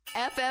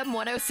FM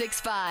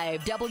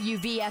 1065,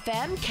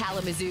 WVFM,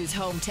 Kalamazoo's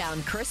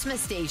hometown Christmas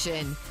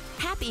station.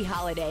 Happy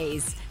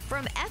holidays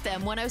from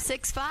FM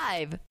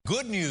 1065.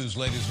 Good news,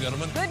 ladies and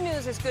gentlemen. Good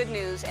news is good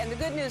news, and the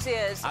good news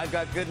is... I've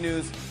got good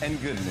news and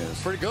good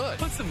news. Pretty good.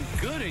 Put some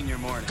good in your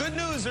morning. Good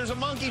news, there's a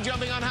monkey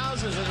jumping on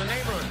houses in the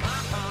neighborhood.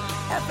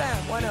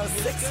 FM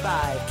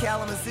 1065,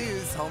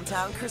 Kalamazoo's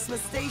hometown Christmas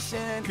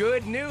station.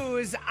 Good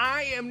news,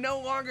 I am no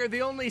longer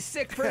the only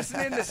sick person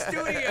in the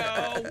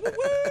studio.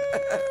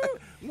 Woo-woo!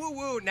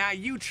 Woo-woo. Now,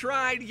 you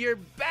tried your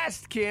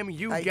best, Kim.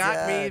 You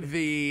got me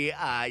the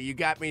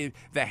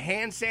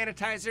hand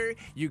sanitizer.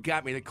 You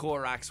got me the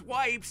Clorox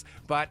wipes,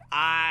 but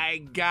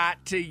I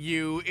got to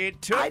you.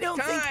 It took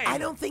time. I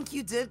don't think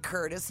you did,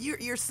 Curtis.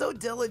 You're so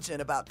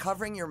diligent about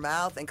covering your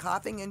mouth and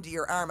coughing into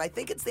your arm. I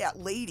think it's that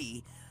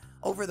lady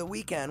over the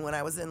weekend when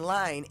I was in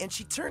line, and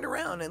she turned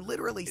around and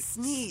literally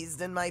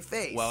sneezed in my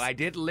face. Well, I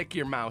did lick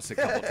your mouse a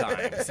couple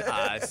times,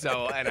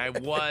 and I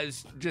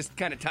was just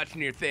kind of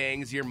touching your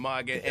things, your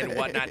mug and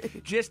whatnot,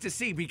 just to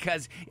see,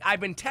 because I've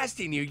been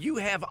testing you. You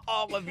have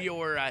all of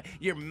your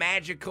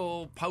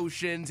magical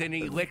potions and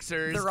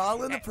elixirs. They're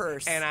all in the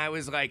purse. And I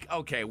was like,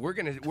 okay, we're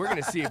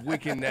gonna see if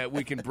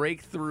we can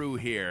break through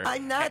here.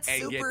 I'm not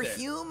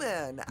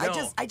superhuman.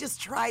 No. I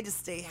just try to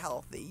stay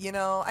healthy. You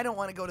know, I don't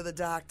want to go to the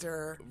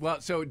doctor.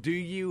 Well, so do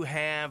you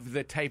have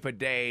the type of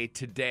day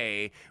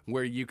today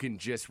where you can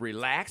just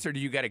relax, or do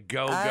you got to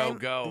go?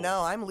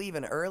 No, I'm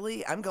leaving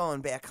early. I'm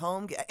going back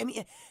home. I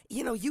mean,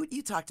 you know,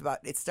 you talked about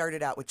it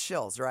started out with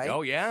chills, right?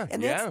 Oh, yeah.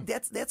 And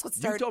that's what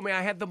started. You told me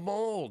I had the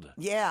mold.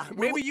 Yeah.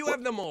 Maybe you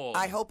have the mold.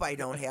 I hope I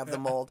don't have the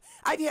mold.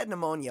 I've had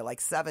pneumonia like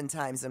 7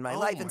 times in my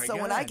life. And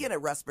so when I get a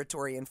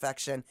respiratory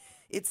infection,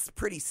 it's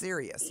pretty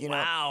serious, you know?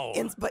 Wow.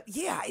 But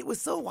yeah, it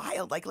was so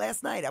wild. Like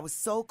last night, I was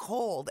so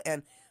cold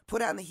and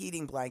put on the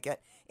heating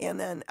blanket. And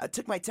then I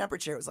took my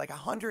temperature. It was like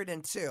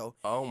 102.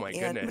 Oh, my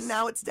goodness. And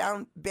now it's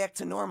down back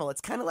to normal.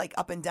 It's kind of like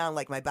up and down,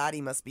 like my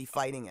body must be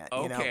fighting it.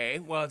 Okay. You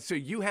know? Well, so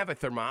you have a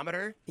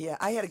thermometer? Yeah,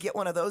 I had to get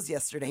one of those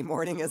yesterday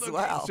morning as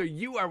well. So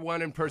you are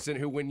one person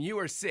who, when you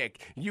are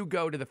sick, you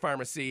go to the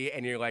pharmacy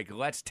and you're like,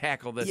 let's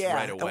tackle this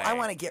right away. I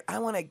want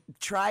to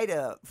try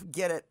to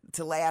get it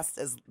to last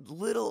as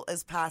little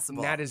as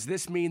possible. Now, does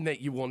this mean that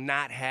you will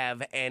not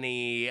have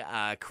any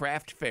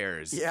craft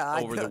fairs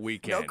over the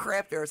weekend? No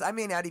craft fairs. I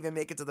may not even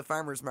make it to the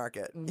farmer's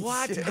market.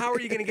 What? How are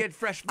you going to get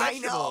fresh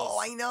vegetables?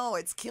 I know.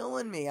 It's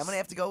killing me. I'm going to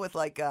have to go with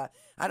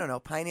I don't know,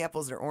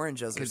 pineapples or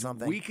oranges or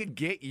something. We could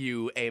get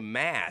you a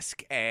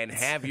mask and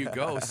have you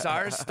go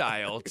SARS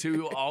style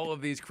to all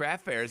of these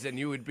craft fairs, and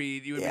you would be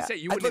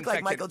safe. You I'd look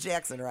like Michael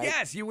Jackson, right?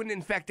 Yes, you wouldn't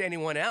infect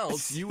anyone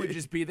else. You would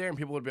just be there, and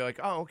people would be like,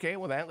 "Oh, okay,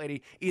 well that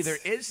lady either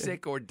is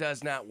sick or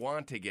does not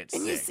want to get sick."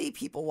 And you see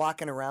people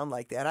walking around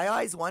like that. I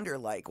always wonder,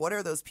 like, what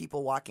are those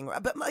people walking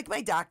around? But like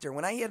my doctor,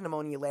 when I had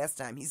pneumonia last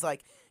time, he's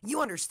like,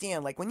 you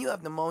understand, like when you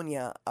have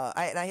pneumonia,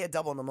 and I had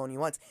double pneumonia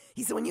once.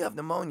 He said when you have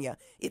pneumonia,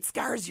 it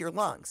scars your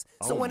lungs.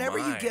 So whenever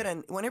you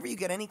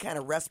get any kind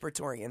of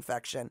respiratory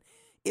infection,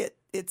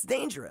 it's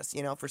dangerous,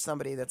 you know, for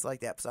somebody that's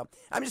like that. So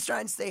I'm just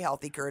trying to stay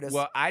healthy, Curtis.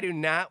 Well, I do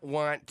not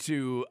want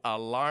to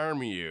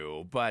alarm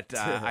you, but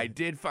I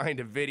did find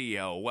a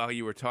video while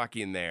you were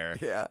talking there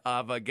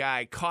of a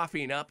guy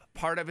coughing up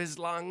part of his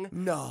lung.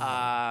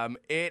 No.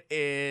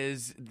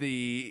 It's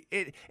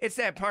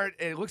that part.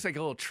 It looks like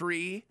a little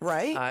tree.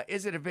 Right.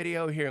 Is it a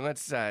video? Here,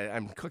 let's,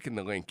 I'm clicking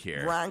the link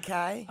here.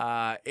 Bronchi?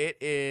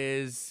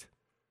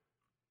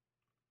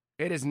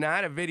 It is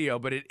not a video,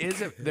 but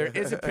there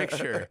is a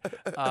picture.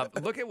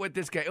 Look at what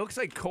this guy, it looks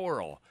like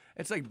coral.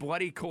 It's like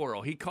bloody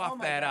coral. He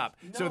coughed that up.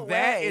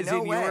 That is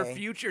in your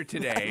future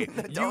today.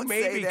 You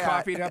may be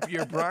coughing up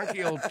your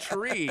bronchial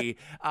tree.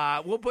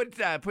 We'll put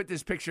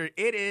this picture.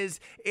 It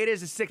is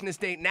a sickness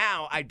date.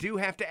 Now, I do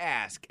have to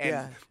ask,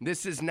 and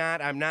this is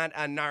not, I'm not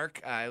a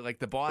narc, like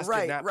the boss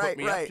did not put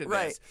me up to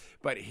this.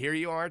 But here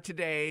you are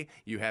today.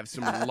 You have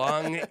some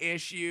lung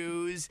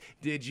issues.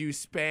 Did you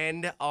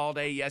spend all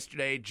day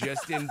yesterday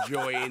just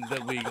enjoying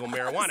the legal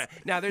marijuana?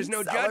 Now, there's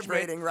no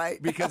judgment,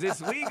 right? Because it's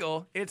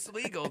legal. It's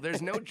legal.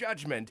 There's no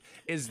judgment.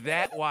 Is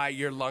that why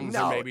your lungs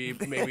are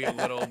maybe a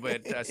little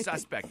bit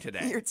suspect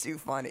today? You're too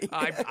funny.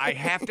 I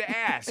have to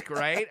ask,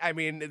 right? I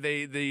mean,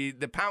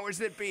 the powers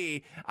that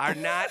be are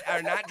not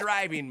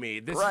driving me.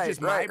 This is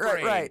just my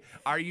brain. Right.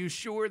 Are you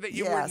sure that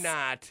you were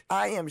not?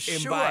 I am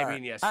sure.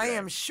 Imbibing yesterday? I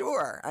am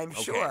sure. I'm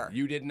sure.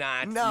 You did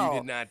not. No. You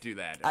did not do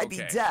that. I'd be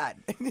dead.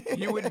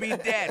 You would be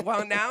dead.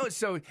 Well, now,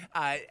 so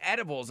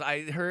edibles.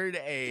 I heard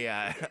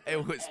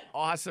it was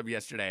awesome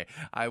yesterday.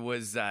 I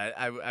was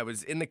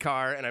in the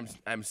car and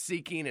I'm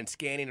seeking and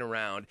scanning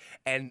around,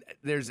 and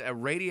there's a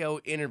radio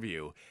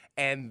interview,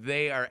 and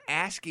they are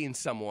asking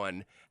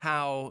someone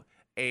how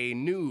a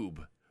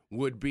noob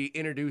would be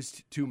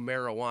introduced to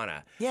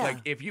marijuana. Yeah. Like,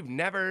 if you've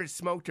never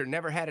smoked or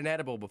never had an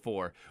edible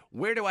before,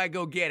 where do I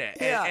go get it?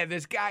 Yeah. And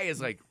this guy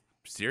is like,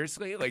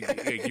 seriously?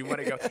 Like you want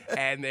to go?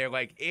 And they're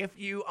like, if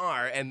you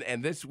are,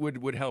 and this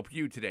would help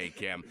you today,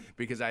 Kim,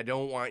 because I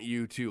don't want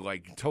you to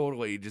like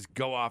totally just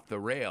go off the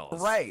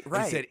rails. Right.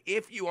 They said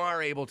if you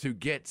are able to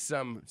get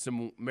some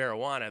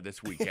marijuana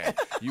this weekend,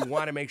 you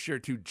want to make sure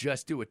to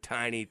just do a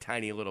tiny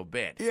little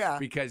bit. Yeah.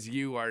 Because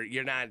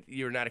you're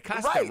not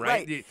accustomed,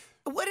 right?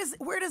 Where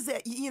does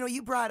that,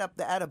 you brought up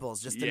the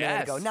edibles just a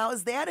minute ago. Now,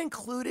 is that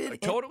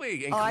included?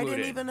 Totally included. Oh, I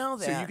didn't even know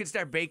that. So you can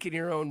start baking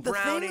your own the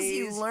brownies,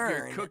 things you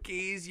learn. your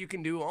cookies, you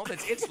can do all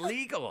this. It's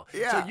legal.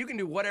 Yeah. So you can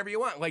do whatever you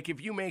want. Like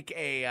if you make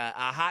a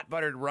hot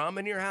buttered rum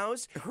in your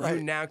house,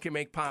 you now can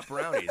make pop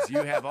brownies.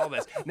 You have all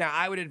this. Now,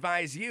 I would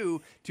advise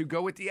you to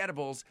go with the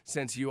edibles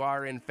since you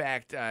are, in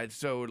fact,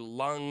 so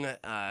lung,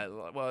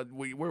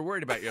 we're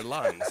worried about your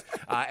lungs.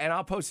 And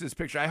I'll post this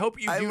picture. I hope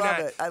you do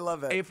not. I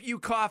love it. If you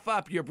cough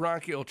up your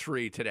bronchial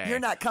tree today. You're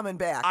not coming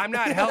back. I'm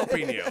not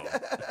helping you. Kim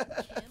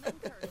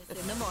and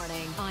Curtis in the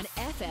morning on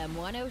FM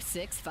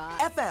 106.5.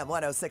 FM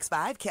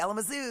 106.5,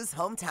 Kalamazoo's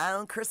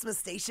hometown Christmas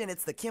station.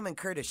 It's the Kim and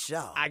Curtis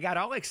show. I got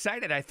all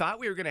excited. I thought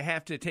we were going to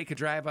have to take a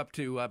drive up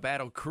to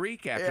Battle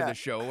Creek after the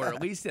show, or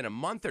at least in a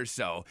month or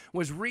so.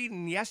 Was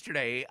reading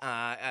yesterday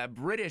a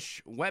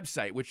British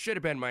website, which should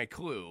have been my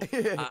clue,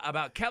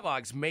 about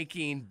Kellogg's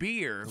making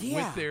beer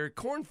with their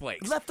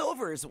cornflakes.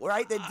 Leftovers,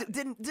 right? That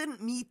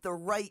didn't meet the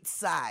right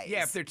size.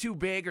 Yeah, if they're too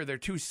big or they're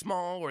too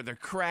small or they're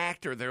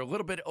cracked or they're a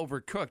little bit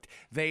overcooked,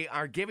 they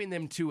are giving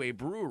them to a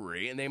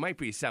brewery and they might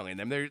be selling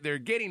them. They're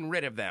getting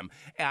rid of them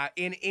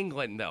in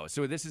England, though.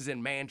 So this is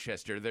in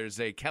Manchester. There's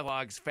a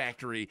Kellogg's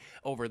factory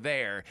over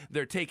there.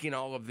 They're taking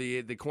all of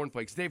the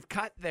cornflakes. They've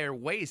cut their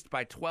waste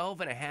by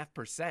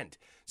 12.5%.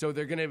 So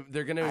they're gonna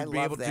be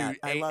able to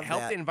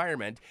help the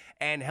environment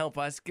and help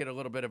us get a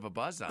little bit of a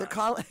buzz on. They're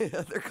calling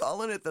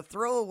it the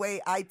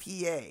throwaway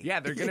IPA. Yeah,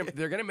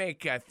 they're gonna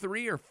make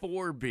 3 or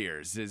 4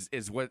 beers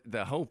is what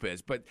the hope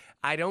is. But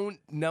I don't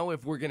know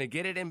if we're gonna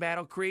get it in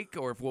Battle Creek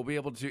or if we'll be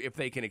able to, if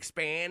they can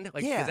expand.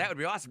 Because that would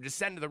be awesome. Just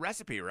send the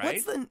recipe,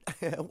 right?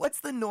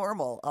 What's the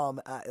normal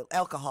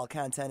alcohol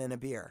content in a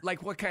beer?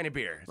 Like what kind of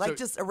beer? Like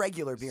just a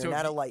regular beer,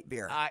 not a light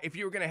beer. If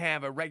you were gonna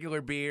have a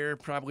regular beer,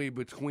 probably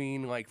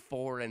between like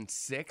 4 and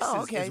 6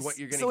 is what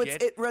you're gonna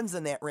get. So it runs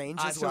in that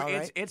range as well,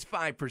 right? It's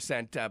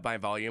 5% by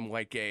volume,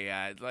 like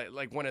a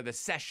like one of the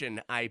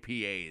session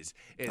IPAs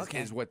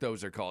is what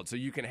those are called. So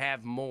you can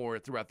have more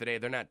throughout the day.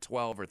 They're not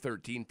 12 or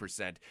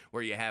 13%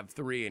 where you have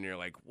 3 and you're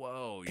like,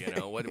 whoa,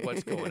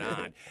 what's going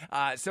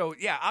on? So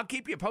yeah, I'll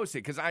keep you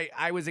posted because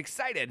I was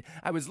excited.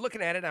 I was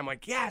looking at it. I'm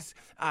like, yes,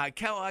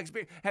 Kellogg's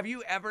beer. Have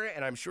you ever?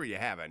 And I'm sure you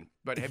haven't.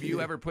 But have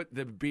you ever put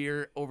the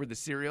beer over the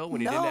cereal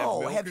when you didn't have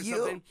milk or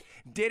something?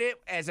 Did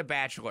it as a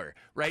bachelor,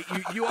 right?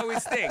 You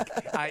always think.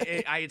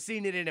 I had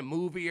seen it in a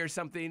movie or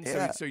something,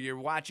 so you're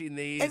watching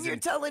these. And you're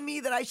telling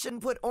me that I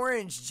shouldn't put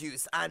orange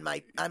juice on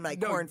my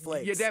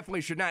cornflakes. You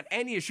definitely should not.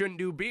 And you shouldn't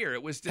do beer.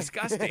 It was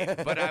disgusting.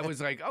 But I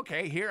was like,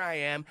 okay, here I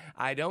am.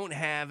 I don't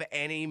have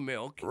any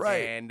milk.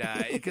 Right. And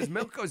because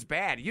milk goes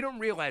bad. You don't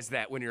realize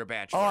that when you're a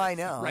bachelor. Oh, I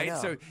know. Right? I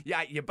know. So,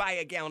 yeah, you buy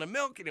a gallon of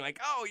milk and you're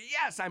like, oh,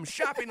 yes, I'm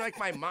shopping like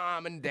my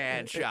mom and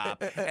dad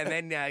shop. And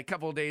then a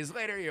couple of days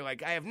later, you're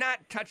like, I have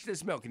not touched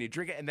this milk. And you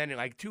drink it. And then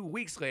like 2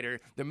 weeks later,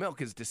 the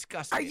milk is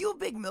disgusting. Are you a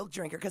big milk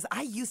drinker? Because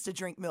I used to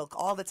drink milk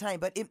all the time,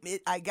 but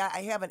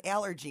I have an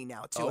allergy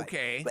now to it.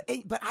 Okay.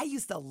 But I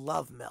used to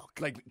love milk.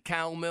 Like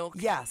cow milk?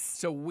 Yes.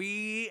 So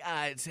we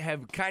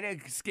have kind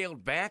of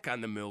scaled back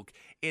on the milk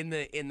in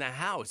the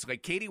house.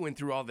 Like Katie went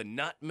through all the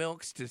nut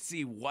milks to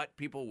see what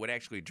people would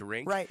actually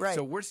drink. Right.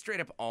 So we're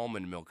straight up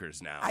almond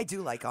milkers now. I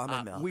do like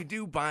almond milk. We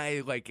do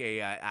buy like a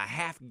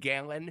half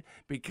gallon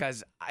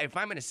because if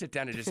I'm going to sit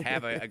down and just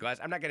have a glass,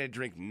 I'm not going to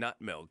drink nut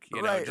milk,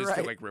 to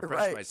like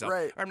refresh myself.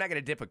 Right. Or I'm not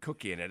going to dip a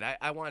cookie in it.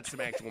 I want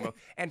some actual milk.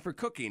 And for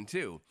cooking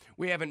too,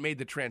 we haven't made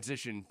the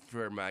transition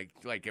for my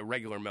like a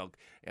regular milk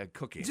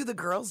cooking. Do the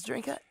girls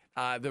drink it?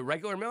 The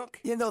regular milk?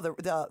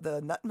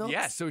 The nut milk?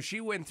 Yeah, so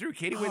Katie went through,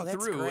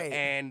 great.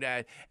 and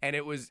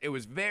it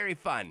was very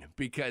fun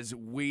because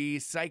we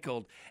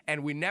cycled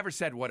and we never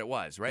said what it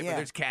was, right? Yeah. But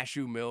there's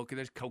cashew milk and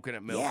there's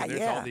coconut milk and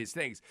there's all these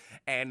things.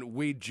 And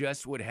we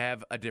just would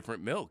have a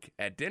different milk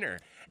at dinner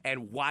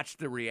and watch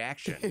the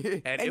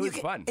reaction. And it was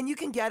fun. And you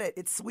can get it.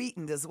 It's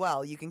sweetened as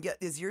well. You can get,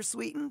 is yours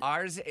sweetened?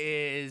 Ours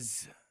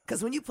is...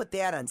 Because when you put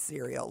that on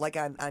cereal, like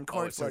on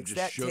cornflakes,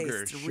 that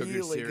tastes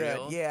really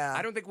cereal. good. Yeah.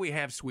 I don't think we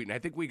have sweetened. I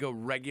think we go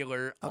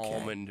regular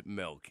almond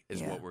milk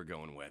is what we're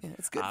going with. Yeah,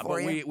 it's good for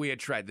you. But we had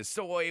tried the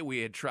soy. We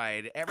had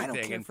tried everything. I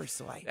don't care for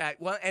soy.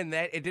 And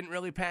that it didn't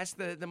really pass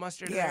the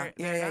muster Yeah.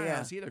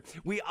 either.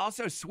 We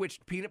also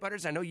switched peanut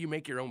butters. I know you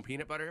make your own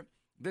peanut butter.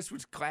 This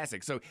was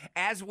classic. So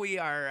as we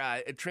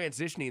are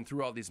transitioning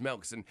through all these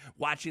milks and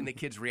watching the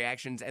kids'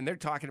 reactions, and they're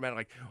talking about it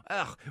like,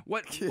 ugh,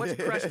 what's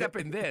crushed up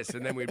in this?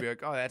 And then we'd be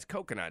like, oh, that's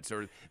coconuts,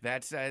 or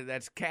that's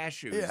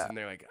cashews. Yeah. And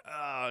they're like,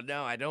 oh,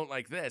 no, I don't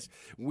like this.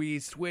 We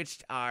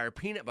switched our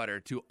peanut butter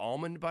to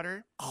almond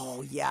butter.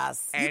 Oh,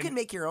 yes. And you can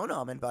make your own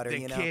almond butter,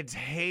 The kids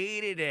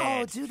hated it.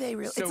 Oh, do they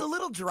really? So, it's a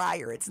little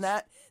drier. It's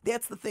not.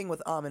 That's the thing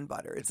with almond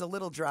butter. It's a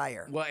little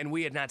drier. Well, and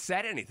we had not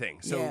said anything.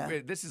 So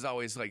Yeah. this is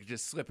always like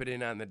just slip it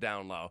in on the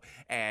down low.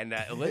 And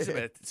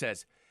Elizabeth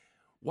says,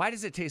 why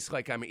does it taste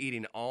like I'm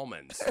eating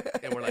almonds?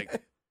 And we're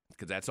like,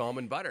 because that's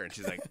almond butter. And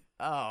she's like,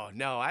 oh,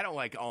 no, I don't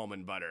like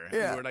almond butter.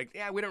 Yeah. And we're like,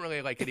 yeah, we don't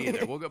really like it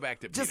either. We'll go back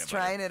to peanut Just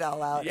butter. trying it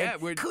all out. Yeah,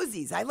 And we're-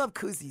 Koozies. I love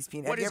Koozies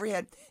peanut. What Have you is- ever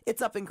had?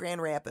 It's up in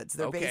Grand Rapids.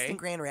 They're based Okay. in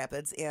Grand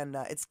Rapids, and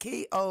it's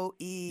Koe.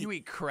 You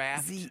eat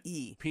Kraft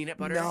Z-E. peanut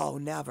butter? No,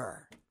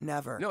 never.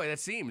 No, that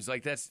seems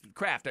like that's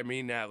Kraft. I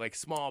mean, like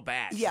small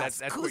batch. Yes,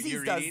 that's what Koozies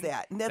you're does eating?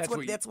 that, and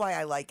that's why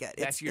I like it.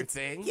 That's your it's,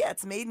 thing? Yeah,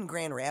 it's made in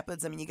Grand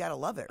Rapids. I mean, you gotta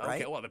love it,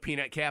 right? Okay, well, the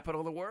peanut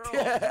capital of the world.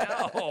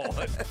 No.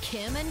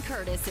 Kim and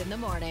Curtis in the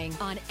morning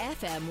on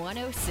FM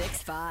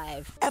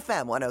 106.5.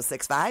 FM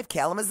 106.5,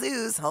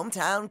 Kalamazoo's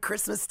hometown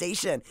Christmas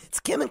station. It's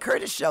Kim and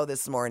Curtis show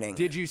this morning.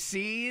 Did you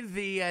see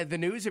the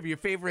news of your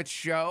favorite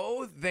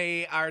show?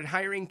 They are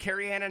hiring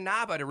Carrie Ann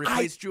Inaba to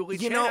replace Julie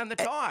Chen on the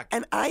talk.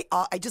 And I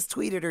just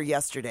tweeted her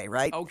yesterday,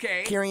 right?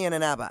 Okay. Carrie Ann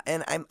Inaba.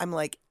 And I'm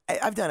like,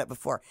 I've done it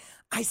before.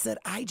 I said,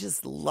 I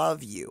just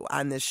love you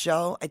on this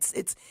show.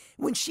 It's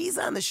when she's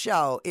on the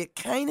show, it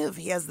kind of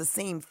has the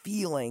same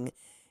feeling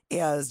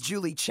as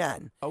Julie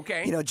Chen.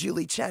 Okay. You know,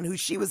 Julie Chen, who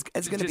she was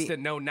is going to be. Just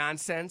a no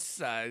nonsense,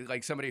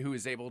 like somebody who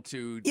is able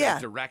to Yeah.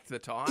 direct the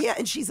talk. Yeah,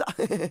 and she's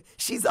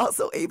she's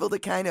also able to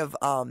kind of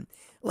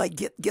like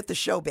get the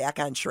show back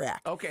on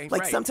track. Okay,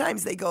 like right.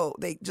 sometimes they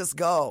just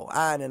go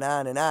on and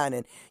on and on,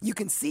 and you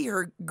can see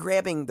her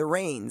grabbing the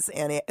reins,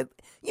 and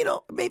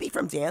maybe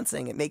from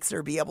dancing, it makes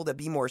her be able to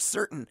be more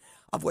certain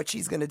of what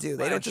she's going to do.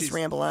 They Well, don't just she's-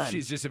 ramble on.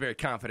 She's just a very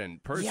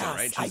confident person, Yes, right?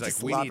 I She's like,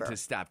 just we love need her. to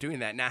stop doing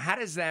that. Now, how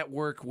does that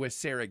work with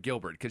Sarah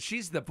Gilbert? Because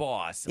she's the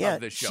boss yeah,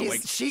 of the show.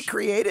 she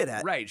created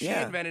it. Right, she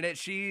Yeah. invented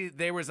it.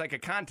 There was like a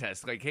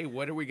contest, like, hey,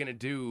 what are we going to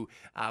do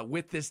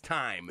with this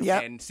time?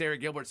 Yep. And Sarah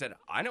Gilbert said,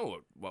 I know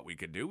what we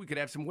could do. We could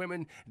have some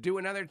women do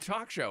another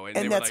talk show. And,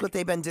 And they were that's like, what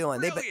they've been doing.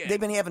 Brilliant. They've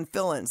been having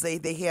fill-ins.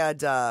 They had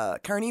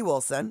Carney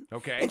Wilson,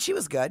 Okay. and she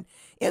was good.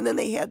 And then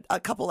they had a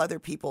couple other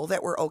people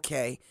that were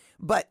okay.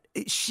 But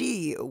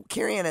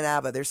Carrie Ann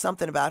Inaba, there's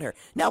something about her.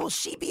 Now, will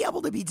she be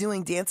able to be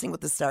doing Dancing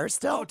with the Stars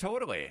still? Oh,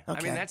 totally. I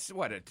Okay. mean, that's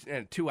what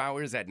 2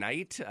 hours at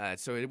night,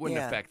 so it wouldn't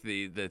Yeah. affect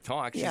the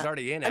talk. She's Yeah.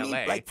 already in I LA.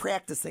 mean, like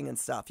practicing and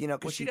stuff, you know.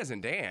 'cause well, she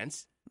doesn't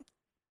dance.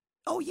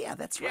 Oh, yeah,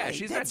 that's Yeah, right.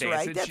 she's not that's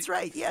dancing. right. That's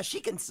right. Yeah, she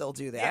can still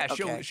do Yeah, that.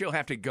 Okay. she'll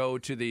have to go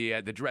to the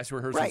dress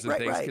rehearsals Right, and right,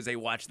 things right. because they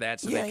watch that,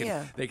 so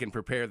Yeah, they can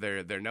prepare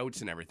their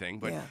notes and everything.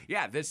 But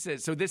Yeah. this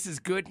is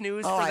good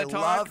news Oh, for I the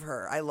talk. love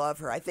her. I love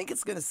her. I think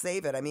it's going to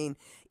save it. I mean,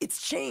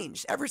 it's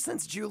changed ever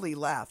since Julie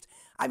left.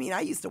 I mean,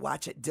 I used to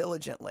watch it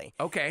diligently.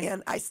 Okay.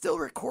 And I still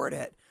record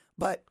it,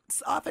 but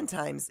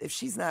oftentimes if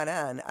she's not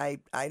on,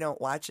 I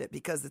don't watch it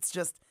because it's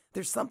just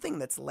there's something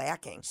that's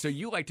lacking. So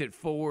you liked it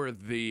for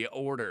the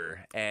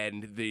order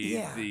and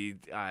the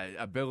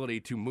ability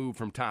to move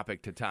from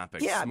topic to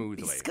topic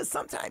smoothly. Because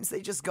sometimes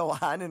they just go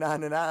on and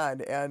on and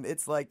on, and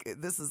it's like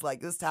this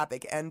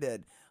topic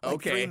ended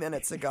like 3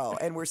 minutes ago,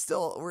 and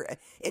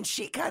and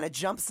she kind of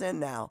jumps in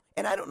now,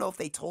 and I don't know if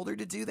they told her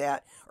to do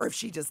that or if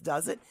she just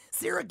does it.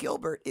 Sarah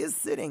Gilbert is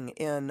sitting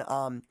in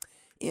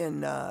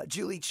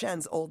Julie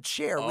Chen's old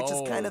chair, which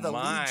is kind of the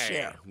lead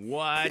chair.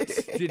 What?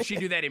 Did she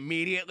do that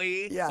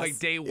immediately? Yes. Like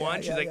day one?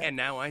 Yeah, She's like, yeah. and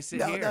now I sit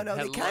No, here. no.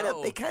 They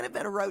Hello. kind of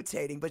been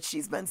rotating, but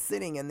she's been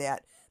sitting in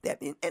that,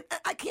 and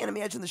I can't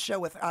imagine the show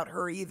without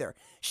her either.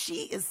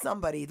 She is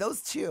somebody.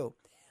 Those two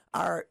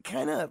are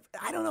kind of,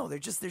 I don't know.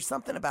 There's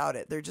something about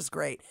it. They're just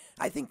great.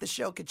 I think the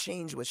show could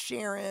change with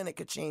Sharon. It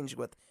could change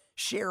with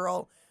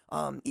Cheryl,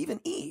 even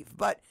Eve.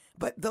 But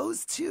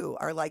those two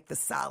are like the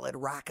solid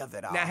rock of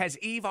it all. Now, has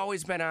Eve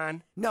always been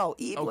on? No,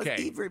 Eve Okay.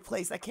 Eve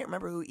replaced. I can't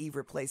remember who Eve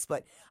replaced,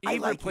 but I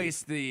Eve like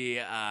replaced the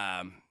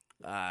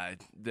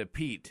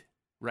Pete,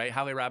 right?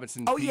 Holly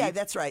Robinson. Oh Pete. yeah,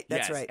 that's right.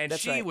 That's Yes, right. And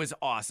that's she right. was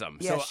awesome.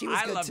 Yeah, so she was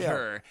I good, loved too.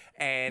 her.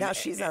 And Now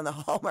she's on the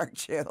Hallmark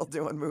Channel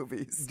doing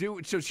movies.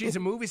 So she's a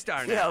movie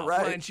star now. Yeah,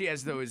 right. Well, and she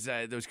has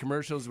those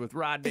commercials with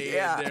Rodney.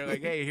 Yeah. And they're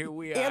like, hey, here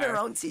we are. And her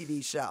own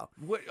TV show.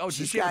 What? Oh, does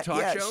She's she have a talk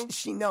yeah,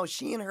 show?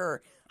 She and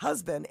her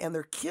husband and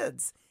their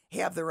kids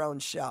have their own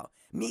show.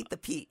 Meet the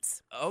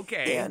Pete's.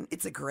 Okay. And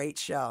it's a great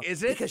show.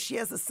 Is it? Because she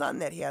has a son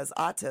that has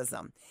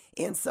autism.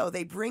 And so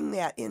they bring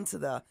that into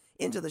the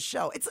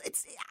show. It's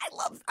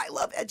I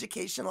love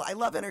educational. I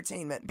love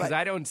entertainment. Because But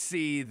I don't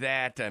see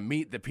that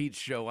Meet the Pete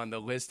show on the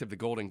list of the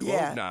Golden Globe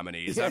Yeah.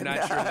 nominees. Yeah, I'm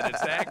not sure that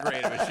it's that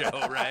great of a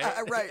show, right?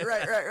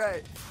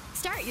 right.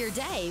 Start your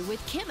day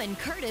with Kim and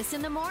Curtis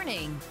in the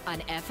morning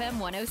on FM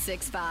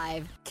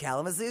 106.5.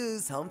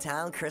 Kalamazoo's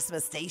hometown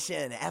Christmas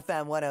station,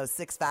 FM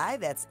 106.5.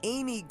 That's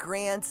Amy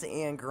Grant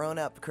and Grown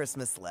Up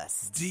Christmas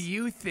List. Do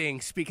you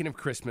think, speaking of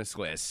Christmas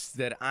lists,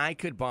 that I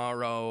could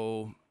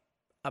borrow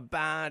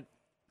about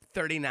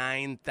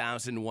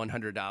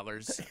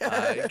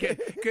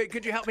 $39,100?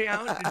 Could you help me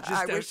out?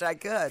 I wish I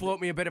could.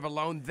 Float me a bit of a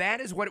loan. That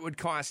is what it would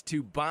cost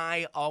to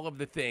buy all of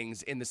the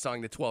things in the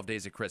song The 12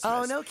 Days of Christmas.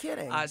 Oh, no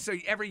kidding. So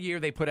every year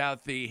they put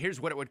out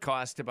here's what it would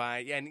cost to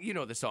buy, and you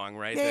know the song,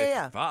 right?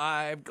 Yeah.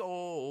 5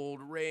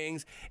 gold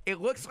rings. It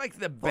looks like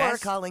the 4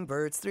 best. calling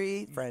birds,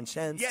 3 French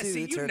hens, 2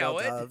 you turtle know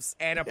it. doves.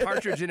 And a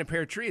partridge in a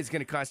pear tree is going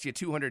to cost you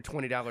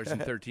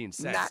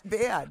 $220.13. Not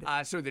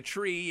bad. So the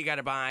tree you got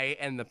to buy,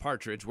 and the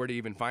partridge. Where do you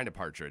even find a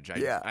partridge?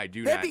 I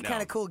do That'd not be know.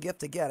 kind of cool gift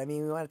to get. I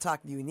mean, we want to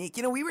talk unique.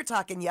 You know, we were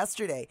talking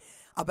yesterday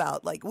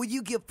about, like, would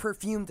you give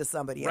perfume to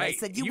somebody? And Right. I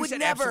said, You would said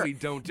never. absolutely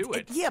don't do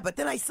it. Yeah, but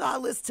then I saw a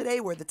list today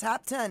where the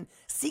top 10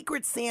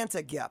 Secret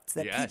Santa gifts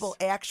that Yes. people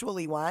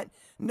actually want.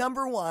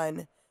 Number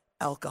 1,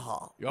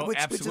 alcohol, Oh, which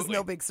is absolutely.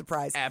 no big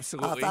surprise.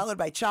 Absolutely. Followed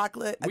by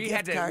chocolate, a We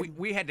gift had card. to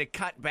we had to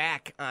cut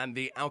back on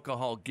the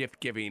alcohol gift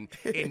giving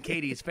in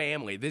Katie's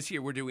family. This year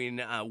we're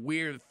doing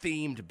weird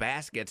themed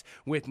baskets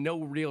with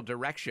no real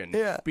direction.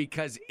 Yeah.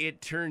 Because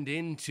it turned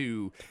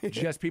into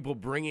just people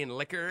bringing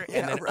liquor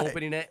Yeah, and then right.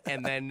 opening it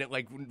and then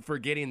like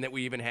forgetting that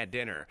we even had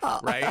dinner. Oh.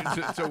 Right.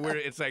 So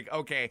it's like,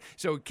 okay.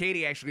 So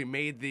Katie actually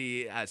made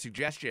the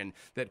suggestion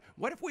that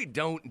what if we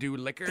don't do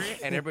liquor?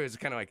 And everybody was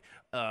kind of like,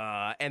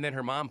 and then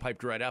her mom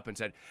piped right up and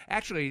said,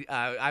 actually,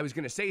 I was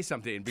going to say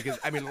something because,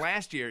 I mean,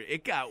 last year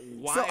it got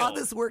wild. So all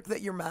this work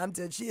that your mom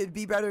did, it'd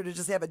be better to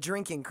just have a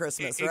drinking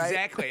Christmas, right?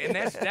 Exactly. And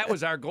that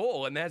was our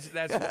goal, and that's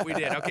what we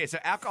did. Okay, so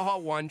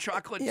alcohol 1,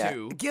 chocolate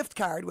 2. Gift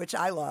card, which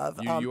I love.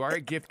 You are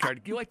a gift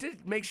card. You like to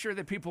make sure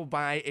that people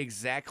buy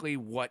exactly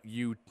what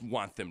you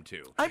want them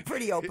to. I'm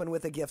pretty open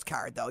with a gift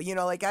card, though. You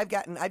know, like I've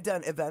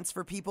done events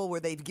for people where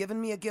they've given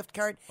me a gift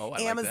card. Oh, I like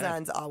that.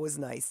 Amazon's always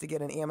nice to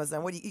get an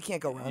Amazon. You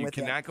can't go wrong You with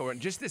that. cannot go wrong.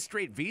 Just the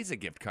straight Visa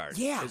gift card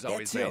is that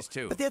always too. nice,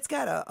 too. But that's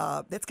got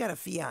a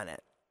fee on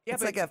it. Yeah,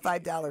 it's but- like a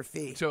 $5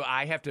 fee. So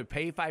I have to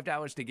pay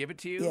 $5 to give it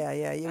to you?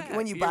 Yeah.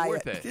 When you You're buy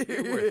worth it.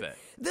 You're worth it.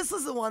 This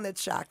is the one that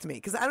shocked me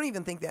because I don't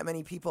even think that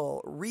many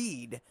people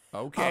read.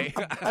 Okay.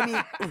 I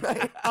mean,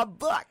 right, a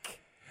book.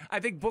 I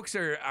think books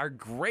are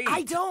great.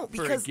 I don't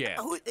for because a gift.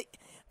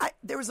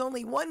 there was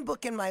only one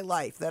book in my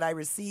life that I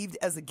received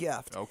as a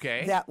gift.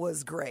 Okay. That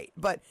was great.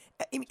 But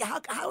I mean,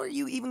 how are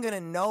you even going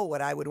to know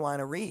what I would want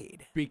to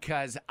read?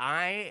 Because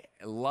I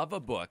love a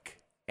book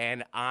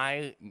and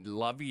I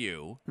love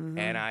you,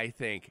 and I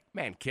think,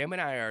 man, Kim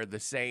and I are the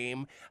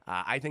same.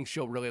 I think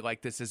she'll really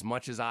like this as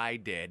much as I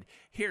did.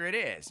 Here it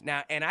is.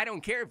 Now, and I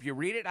don't care if you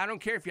read it. I don't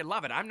care if you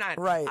love it. I'm not.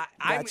 Right.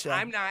 I'm Gotcha.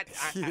 I'm not.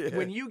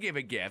 When you give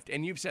a gift,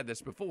 and you've said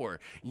this before,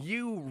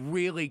 you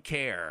really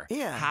care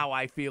how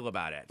I feel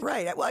about it.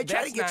 Right. Well, I try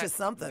That's to get not- you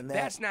something.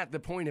 That's not the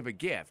point of a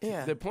gift.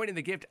 Yeah. The point of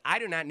the gift, I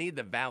do not need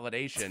the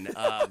validation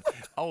of,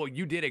 oh,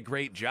 you did a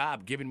great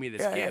job giving me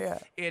this gift. Yeah.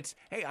 It's,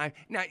 hey,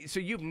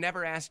 so you've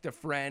never asked a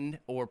friend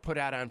or put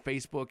out on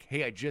Facebook,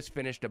 hey, I just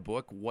finished a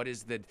book.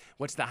 What's the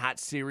hot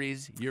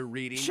series you're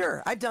reading?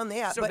 Sure, I've done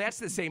that. So but, that's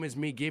the same as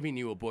me giving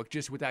you a book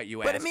just without you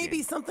But asking. it may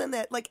be something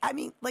that, like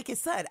I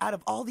said, out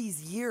of all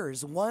these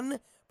years, one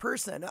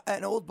person,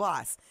 an old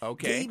boss,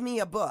 gave me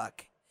a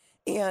book,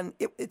 and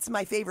it's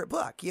my favorite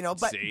book, you know.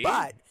 But See?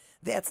 but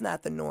that's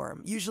not the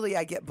norm. Usually,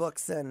 I get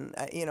books, and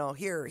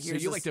here's. So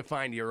you like to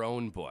find your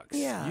own books.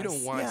 Yes, You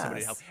don't want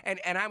somebody to yes. help.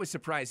 And I was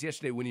surprised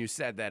yesterday when you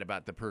said that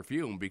about the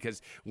perfume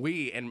because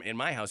we, in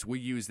my house, we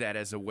use that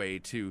as a way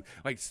to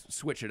like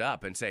switch it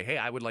up and say, hey,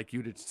 I would like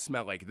you to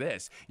smell like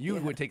this. You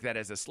would take that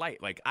as a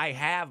slight. Like I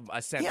have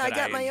a scent Yeah, I that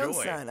got my own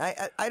enjoy. scent.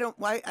 I don't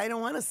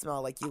want to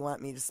smell like you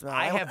want me to smell.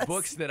 I have want-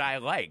 books that I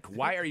like.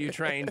 Why are you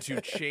trying to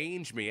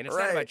change me? And it's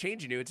not Right. about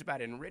changing you. It's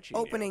about enriching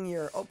opening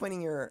your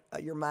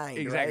mind.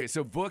 you. Exactly. Right?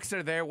 So books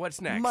are there. What's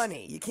next?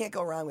 Money. You can't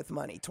go wrong with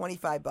money.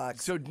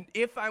 $25. So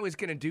if I was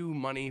going to do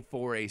money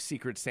for a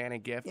Secret Santa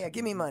gift, Yeah,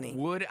 give me money.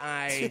 Would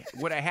I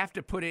have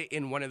to put it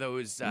in one of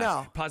those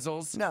No.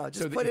 puzzles? No, just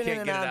so that put you it in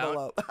can't an get it out?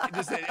 envelope.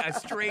 Just a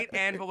straight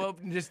envelope,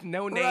 just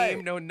no name,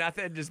 Right. no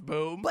nothing, just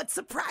boom. But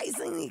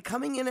surprisingly,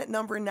 coming in at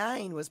number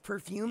 9 was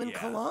perfume and Yeah.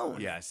 cologne.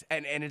 Yes,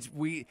 and it's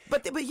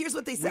But here's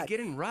what they we said: get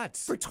in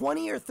ruts. for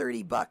 $20 or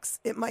 $30,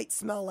 it might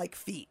smell like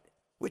feet,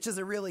 which is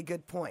a really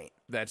good point.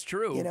 That's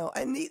true. You know,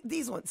 and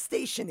these ones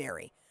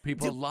stationary.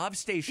 People love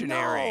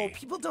stationery. No,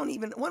 people don't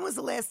even. When was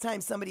the last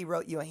time somebody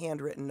wrote you a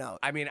handwritten note?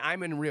 I mean,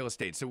 I'm in real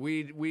estate, so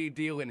we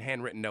deal in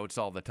handwritten notes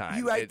all the time.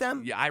 You write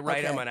them? Yeah, I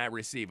write them Okay. and I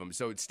receive them.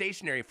 So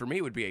stationery for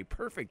me would be a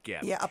perfect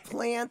gift. Yeah, a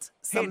plant,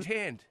 some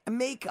Hint.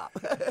 makeup.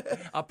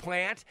 A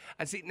plant.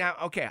 I see now.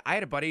 Okay, I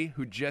had a buddy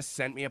who just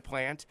sent me a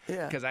plant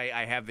Yeah. because I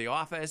have the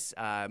office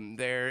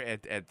there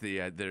at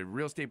the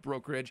real estate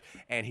brokerage,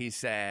 and he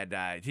said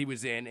he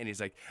was in, and he's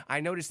like,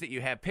 I noticed that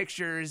you have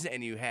pictures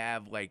and you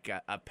have like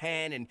a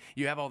pen and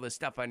you have all this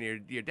stuff on your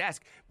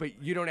desk,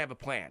 but you don't have a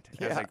plant.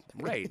 I was like,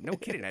 right, no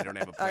kidding, I don't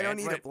have a plant. I don't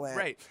need a plant.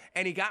 Right.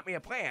 And he got me a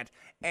plant,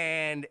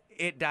 and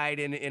it died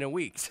in a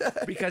week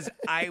because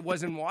I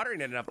wasn't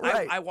watering it enough.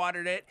 Right. I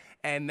watered it,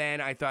 and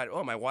then I thought, oh,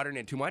 am I watering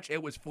it too much?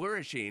 It was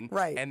flourishing.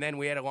 Right. And then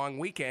we had a long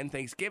weekend,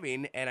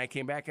 Thanksgiving, and I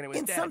came back and it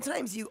was dead.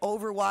 Sometimes you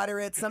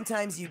overwater it.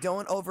 Sometimes you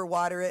don't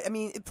overwater it. I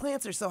mean,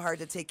 plants are so hard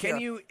to take care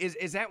of.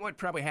 Is that what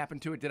probably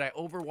happened to it? Did I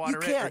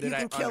overwater it, or did you I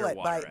can kill it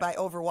underwater by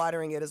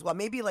overwatering it as well.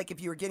 Maybe like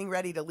if you were getting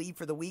ready to leave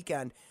for the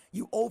weekend,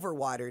 you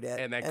overwatered it.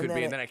 And that could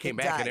be. And then I came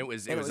back died, and it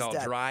was all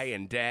dead. dry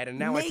and dead. And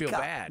now I feel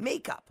bad.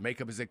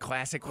 Makeup is a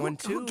classic one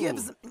too. Who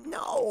gives?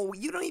 No,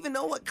 you don't even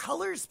know what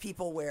colors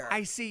people wear.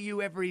 I see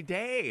you every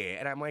day,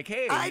 and I'm like,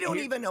 hey. I don't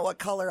even know what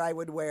color I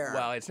would wear.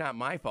 Well, it's not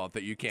my fault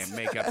that you can't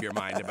make up your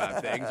mind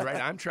about things,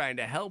 right? I'm trying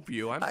to help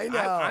you. I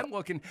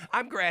know.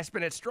 I'm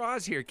grasping at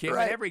straws here, Kim.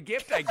 Right. And every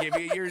gift I give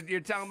you, you're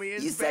telling me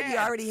is You said bad. you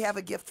already have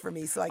a gift for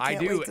me, so I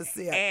can't wait to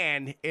see it.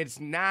 And it's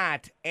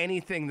not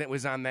anything that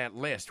was on that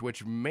list,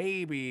 which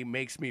maybe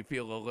makes me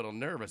feel a little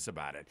nervous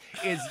about it.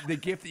 Is the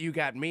gift that you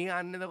got me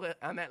on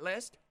that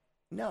list?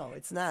 No,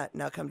 it's not.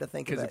 Now come to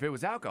think of it. Because if it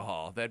was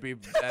alcohol, that'd be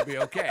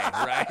okay,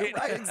 right?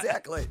 Right,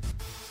 exactly.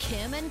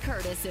 Kim and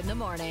Curtis in the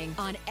morning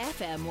on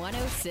FM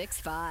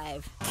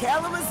 106.5.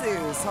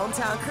 Kalamazoo's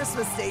hometown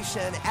Christmas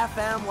station,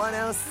 FM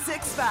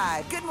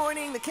 106.5. Good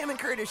morning, the Kim and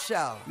Curtis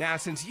Show. Now,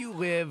 since you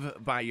live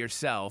by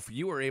yourself,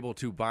 you are able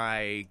to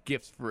buy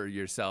gifts for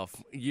yourself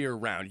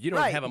year-round. You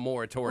don't have a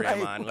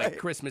moratorium on, like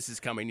Christmas is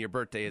coming, your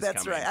birthday is coming.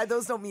 That's right.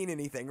 Those don't mean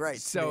anything, right?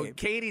 So Dave.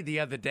 Katie the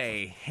other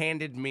day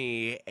handed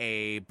me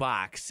a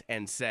box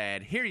and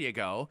said, here you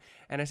go.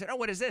 And I said, oh,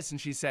 what is this? And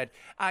she said,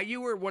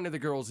 you were one of the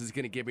girls who's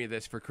going to give me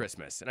this for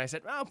Christmas. And I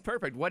said, oh,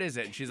 perfect. What is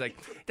it? And she's like,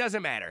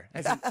 doesn't matter. I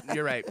said,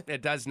 you're right.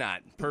 It does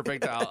not.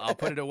 Perfect. I'll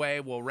put it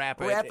away. We'll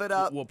wrap it. Wrap it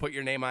up. We'll put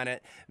your name on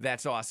it.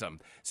 That's awesome.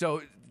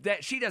 So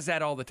that she does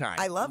that all the time.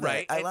 I love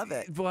right? it. I love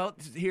it. Well,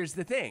 here's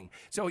the thing.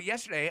 So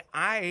yesterday,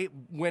 I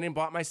went and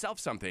bought myself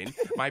something.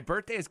 My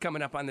birthday is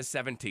coming up on the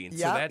 17th. So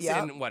that's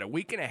in, a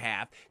week and a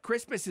half.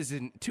 Christmas is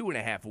in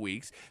 2.5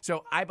 weeks.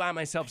 So I buy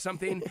myself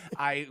something.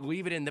 I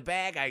leave it in the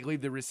bag. I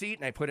leave the receipt,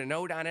 and I put a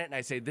note on it, and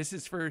I say, this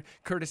is for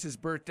Curtis's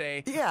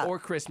birthday or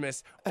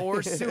Christmas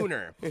or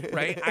sooner,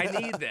 right? I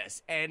need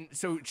this. And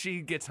so she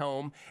gets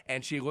home,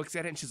 and she looks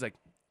at it, and she's like,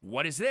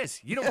 what is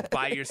this? You don't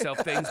buy yourself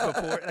things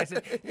before. And I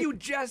said, you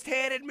just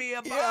handed me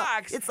a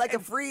box. It's like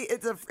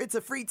it's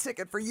a free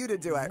ticket for you to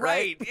do it, right?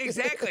 Right,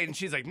 exactly. And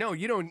she's like, no,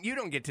 you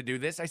don't get to do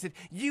this. I said,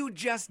 you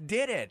just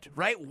did it,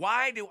 right?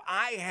 Why do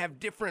I have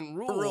different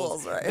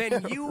rules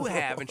than you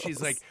have? And she's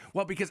like,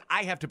 well, because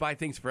I have to buy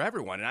things for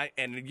everyone,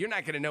 and you're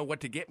not going to know what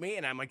to get me.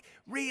 And I'm like,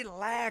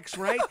 relax,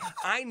 right?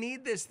 I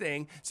need this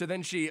thing. So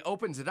then she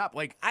opens it up.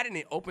 Like, I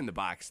didn't open the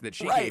box that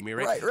she gave me,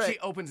 right? She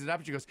opens it up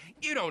and she goes,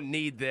 you don't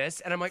need this.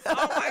 And I'm like, oh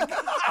my God.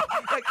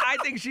 Like, I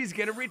think she's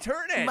going to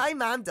return it. My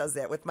mom does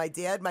that with my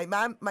dad. My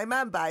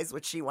mom buys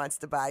what she wants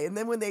to buy. And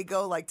then when they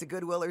go like to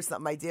Goodwill or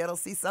something, my dad will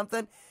see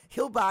something.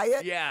 He'll buy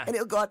it. Yeah. And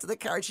he'll go out to the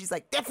car and she's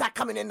like, that's not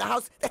coming in the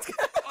house.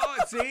 Oh,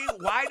 see?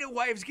 Why do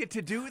wives get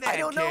to do that, I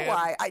don't know Kim?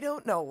 why. I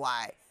don't know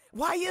why.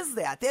 Why is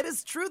that? That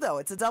is true, though.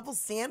 It's a double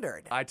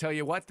standard. I tell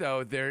you what,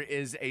 though, there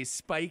is a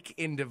spike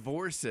in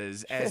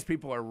divorces as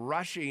people are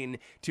rushing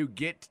to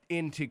get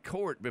into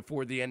court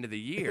before the end of the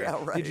year.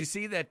 Yeah, right. Did you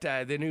see that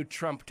the new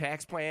Trump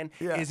tax plan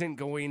isn't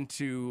going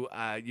to,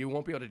 you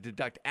won't be able to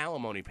deduct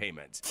alimony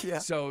payments. Yeah.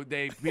 So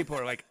people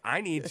are like,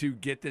 I need to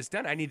get this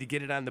done. I need to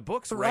get it on the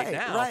books right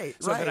now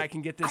so that I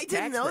can get this tax I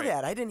didn't know break.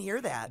 that. I didn't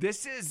hear that.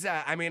 This is,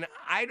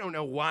 I don't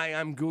know why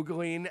I'm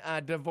Googling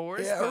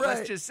divorce, but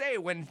let's just say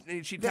when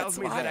she tells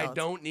me that I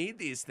don't need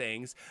these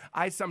things,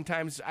 I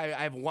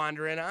have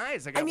wandering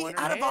eyes. I mean,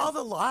 out of all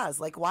the laws,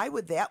 like, why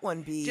would that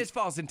one be? It just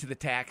falls into the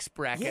tax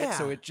bracket,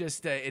 so it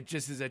just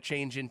is a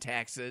change in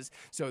taxes,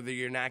 so that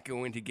you're not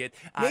going to get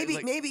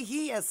maybe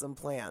he has some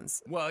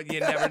plans. Well,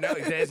 you never know.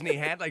 Hasn't he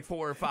had like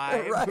 4 or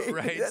 5?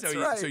 Right.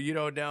 So you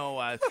don't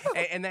know,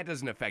 and that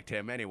doesn't affect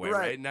him anyway,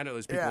 right? None of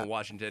those people in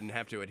Washington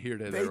have to adhere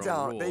to their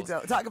own rules. They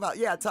don't.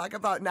 Talk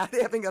about not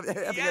having a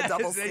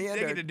double standard. They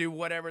get to do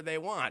whatever they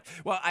want.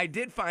 Well, I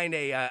did find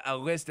a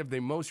list of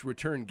the most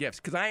returned gifts,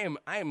 because I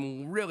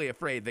am really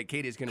afraid that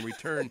Katie's going to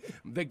return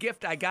the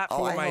gift I got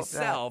for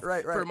myself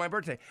for my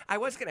birthday. I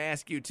was going to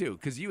ask you too,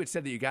 because you had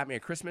said that you got me a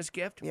Christmas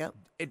gift. Yeah.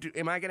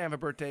 Am I going to have a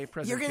birthday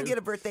present? You're going to get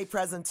a birthday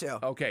present too.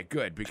 Okay,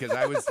 good, because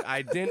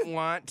I didn't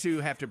want to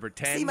have to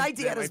pretend. See, my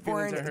dad was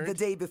born the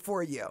day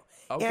before you.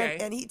 Okay.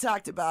 And he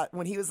talked about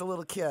when he was a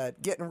little kid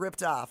getting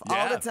ripped off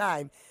all the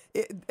time.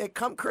 It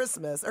come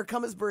Christmas or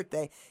come his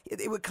birthday,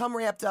 it would come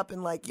wrapped up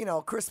in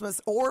Christmas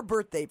or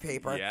birthday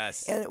paper.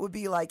 Yes. And it would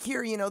be like,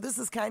 here, this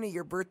is kind of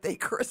your birthday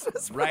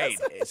Christmas right.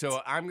 present. So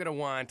I'm going to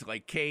want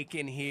like cake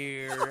in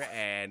here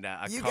and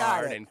a you card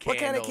got it. and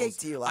candles. What kind of cake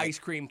do you like? Ice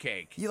cream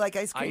cake. You like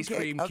ice cream ice cake?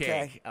 Cream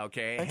cake.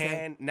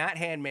 Okay. Not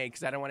handmade,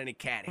 because I don't want any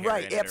cat hair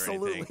in it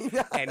absolutely or anything.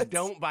 not. And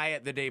don't buy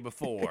it the day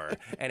before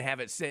and have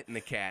it sit in the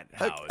cat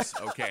house,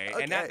 okay?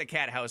 And not the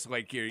cat house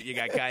like you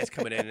got guys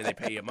coming in and they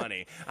pay you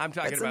money. I'm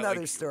talking about another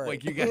like story. story.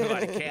 Like you got a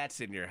lot of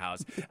cats in your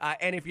house.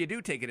 And if you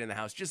do take it in the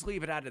house, just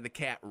leave it out of the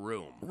cat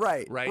room.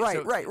 Right.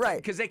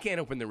 Because they can't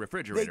open the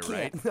refrigerator, They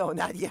can't. right? No,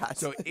 not yet.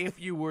 So if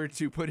you were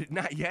to put it,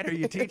 not yet, are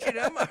you teaching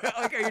them?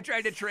 Like, are you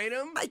trying to train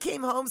them? I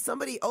came home,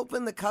 somebody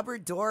opened the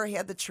cupboard door,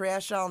 had the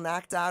trash all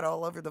knocked out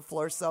all over the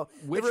floor, so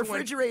the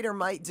refrigerator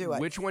might do it.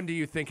 Which one do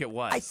you think it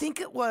was? I think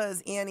it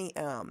was Annie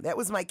M. That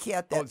was my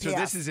cat that so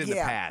passed. this is in the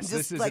past. Just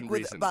this isn't like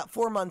recent. about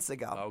 4 months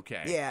ago.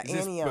 Okay. Yeah, is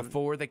Annie this M.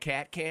 before the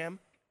cat cam?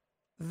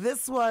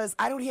 This was,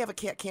 I don't have a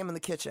cat cam in the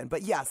kitchen,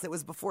 but yes, it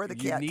was before the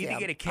cat cam. You need to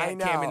get a cat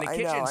cam in the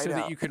kitchen so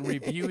that you can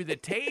review the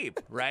tape,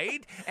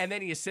 right? And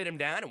then you sit him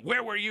down, and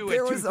where were you at 2:30?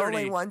 There was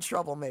only one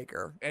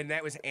troublemaker. And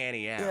that was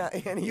Annie M.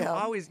 Yeah, Annie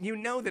M. You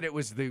know that it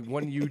was the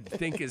one you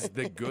think is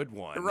the good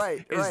one.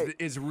 Right.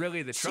 Is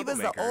really the She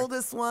troublemaker. was the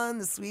oldest one,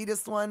 the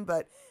sweetest one,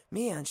 but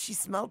man, she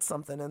smelled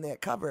something in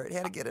that cupboard.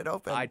 Had to get it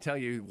open. I tell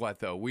you what,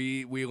 though,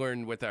 we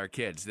learned with our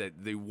kids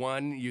that the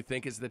one you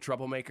think is the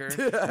troublemaker,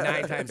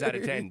 9 times out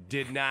of 10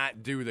 did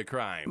not do the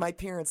crime. My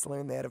parents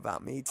learned that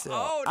about me too.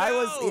 Oh no! I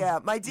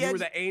was, my dad. You were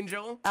the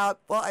angel. Well,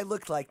 I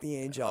looked like the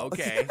angel.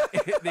 Okay,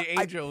 the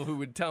angel who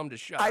would tell him to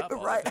shut up all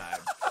the time.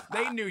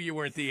 They knew you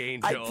weren't the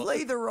angel. I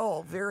play the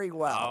role very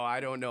well. Oh, I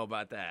don't know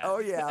about that. Oh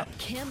yeah.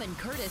 Kim and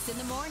Curtis in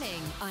the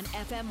morning on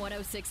FM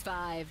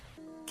 106.5.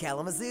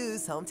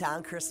 Kalamazoo's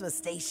hometown Christmas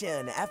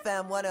station,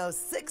 FM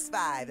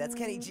 106.5. That's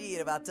Kenny G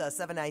at about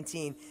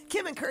 7:19.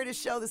 Kim and Curtis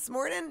show this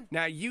morning.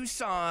 Now, you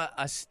saw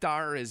A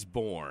Star is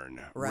Born,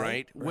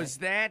 right? Was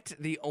that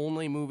the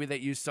only movie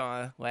that you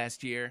saw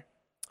last year?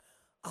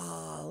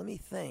 Oh, let me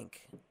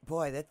think.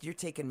 Boy, you're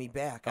taking me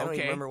back. I don't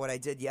even remember what I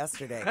did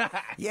yesterday.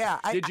 Yeah.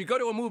 Did you go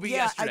to a movie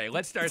yesterday?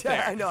 Let's start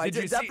there. I know. I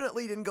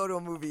definitely didn't go to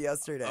a movie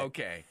yesterday.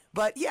 Okay.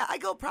 But yeah, I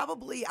go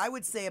probably, I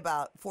would say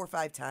about 4 or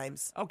 5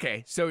 times.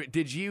 Okay. So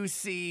did you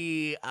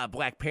see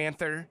Black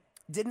Panther?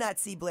 Did not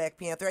see Black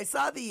Panther. I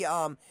saw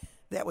the,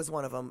 that was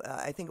one of them.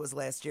 I think it was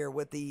last year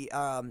with the,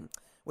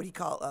 what do you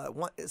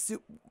call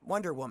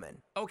Wonder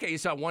Woman. Okay, you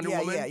saw Wonder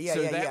Woman? Yeah,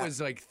 so that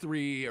was like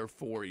 3 or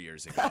 4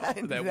 years ago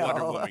that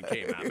Wonder Woman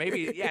came out.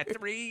 Maybe,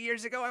 3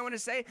 years ago, I want to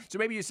say. So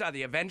maybe you saw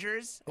The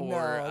Avengers?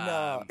 Or,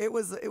 no. It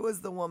was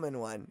the woman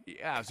one.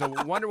 Yeah, so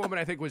Wonder Woman,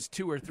 I think, was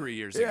 2 or 3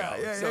 years ago.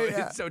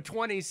 So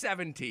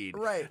 2017,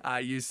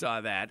 right? You saw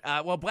that.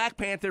 Well, Black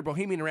Panther,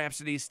 Bohemian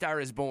Rhapsody, Star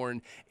is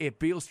Born, If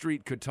Beale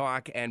Street Could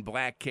Talk, and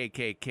Black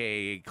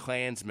KKK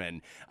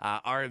Klansman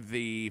are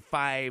the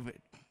 5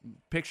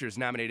 pictures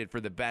nominated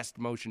for the best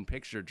motion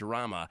picture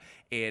drama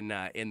in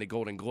the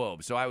Golden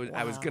Globe. So I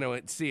was going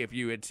to see if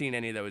you had seen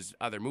any of those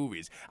other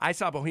movies. I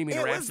saw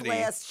Bohemian Rhapsody. It was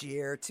last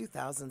year,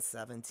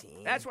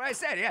 2017. That's what I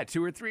said. Yeah,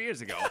 2 or 3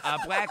 years ago.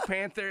 Black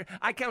Panther.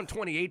 I count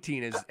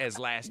 2018 as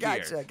last year.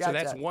 Gotcha. So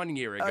that's 1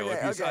 year ago. Okay,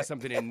 if you saw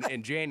something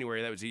in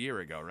January, that was a year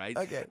ago, right?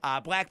 Okay.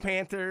 Black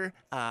Panther.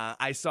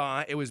 I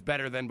saw it was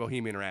better than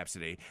Bohemian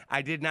Rhapsody.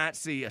 I did not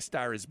see A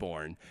Star is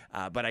Born,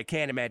 but I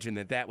can't imagine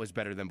that was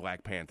better than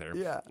Black Panther.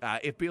 Yeah.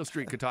 If Beale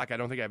Street Could Talk, I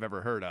don't think I've ever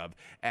heard of,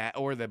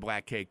 or the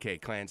Black KK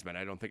Klansman.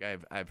 I don't think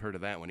I've heard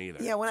of that one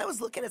either. Yeah, when I was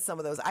looking at some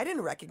of those, I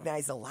didn't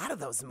recognize a lot of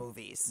those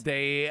movies.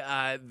 They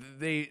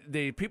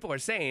people are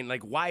saying,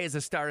 like, why is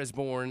A Star is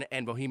Born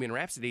and Bohemian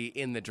Rhapsody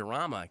in the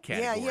drama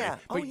category? Yeah.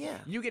 But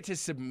you get to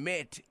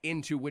submit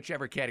into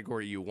whichever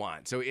category you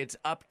want. So it's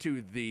up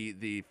to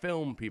the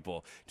film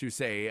people to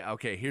say,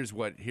 okay, here's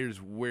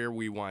where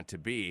we want to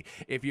be.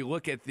 If you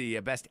look at the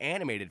best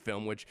animated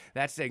film, which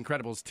that's The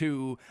Incredibles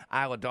 2,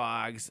 Isle of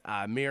Dogs,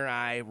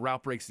 Mirai,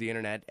 Ralph Breaks the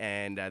Internet,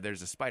 and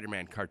there's a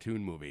Spider-Man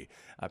cartoon movie,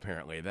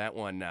 apparently. That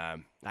one, I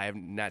have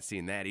not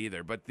seen that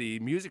either. But the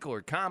musical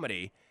or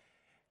comedy,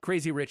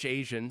 Crazy Rich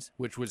Asians,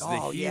 which was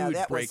the huge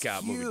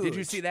breakout movie. Did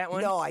you see that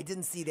one? No, I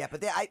didn't see that.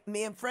 But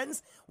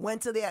friends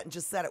went to that and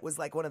just said it was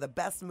like one of the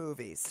best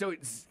movies. So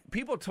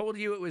people told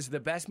you it was the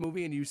best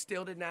movie and you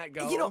still did not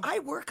go? You know, I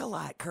work a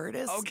lot,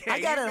 Curtis. Okay, I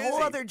got a whole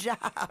busy. other job.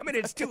 I mean,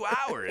 it's 2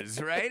 hours,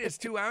 right? It's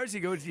 2 hours.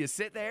 You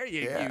sit there,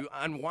 you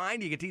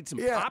unwind, you get to eat some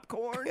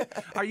popcorn.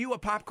 Are you a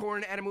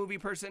popcorn at a movie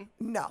person?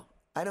 No.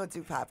 I don't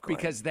do popcorn.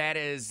 Because that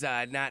is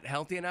not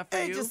healthy enough for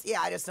you?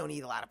 I just don't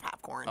eat a lot of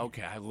popcorn.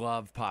 Okay, I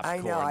love popcorn.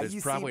 I know.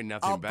 There's probably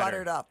nothing all better.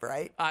 Buttered up,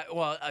 right?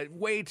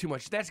 Way too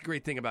much. That's a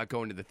great thing about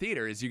going to the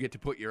theater is you get to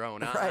put your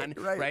own on.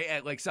 Right.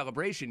 At like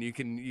Celebration, you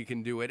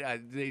can do it.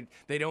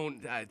 They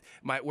don't.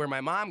 Where my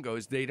mom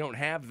goes, they don't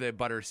have the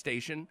butter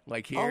station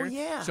like here. Oh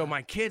yeah. So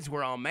my kids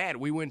were all mad.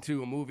 We went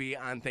to a movie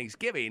on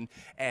Thanksgiving,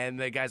 and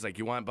the guy's like,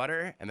 "You want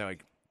butter?" And they're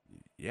like,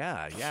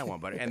 Yeah, I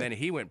want butter. And then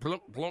he went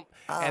plump, plump,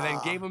 and then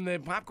gave him the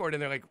popcorn.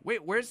 And they're like,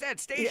 wait, where's that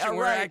station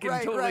where I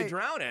can totally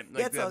drown it?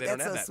 Like,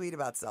 that's so sweet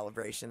about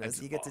Celebration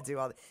is you get to do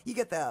all you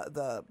get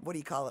the what do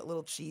you call it,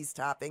 little cheese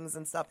toppings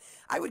and stuff.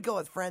 I would go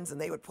with friends and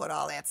they would put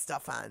all that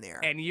stuff on there.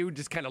 And you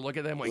just kind of look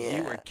at them like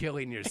you were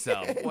killing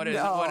yourself. What is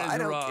no, wrong?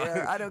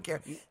 I don't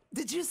care.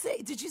 Did you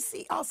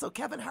see also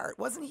Kevin Hart?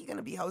 Wasn't he going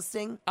to be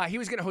hosting? He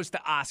was going to host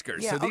the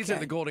Oscars. Yeah, so these okay. are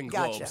the Golden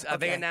Gotcha. Globes. Okay.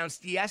 They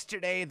announced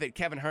yesterday that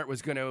Kevin Hart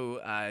was going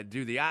to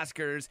do the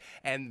Oscars,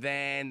 and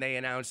then they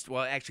announced,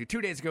 well, actually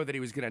 2 days ago that he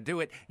was going to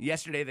do it.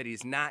 Yesterday that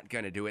he's not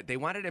going to do it. They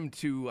wanted him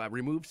to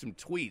remove some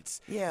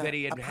tweets that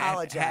he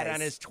had on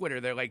his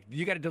Twitter. They're like,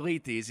 you got to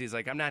delete these. He's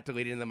like, I'm not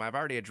deleting them. I've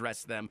already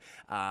addressed them.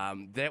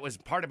 That was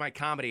part of my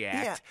comedy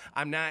act.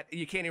 Yeah.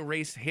 You can't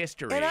erase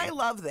history. And I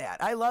love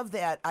that. I love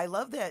that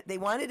they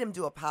wanted him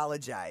to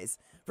apologize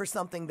for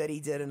something that he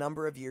did a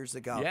number of years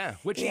ago. Yeah,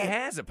 which he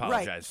has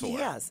apologized for.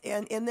 Yes,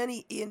 and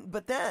then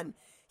but then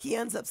he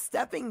ends up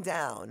stepping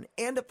down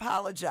and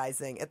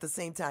apologizing at the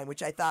same time,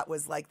 which I thought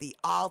was like the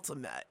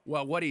ultimate.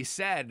 Well, what he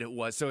said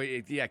was,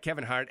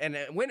 Kevin Hart, and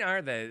when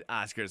are the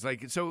Oscars?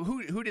 Like, so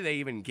who do they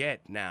even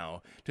get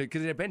now?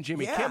 Because it had been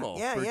Jimmy Kimmel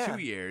for 2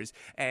 years,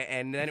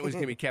 and then it was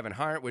going to be Kevin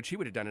Hart, which he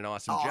would have done an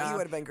awesome job. He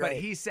would have been great. But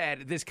he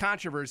said this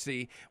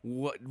controversy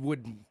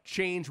would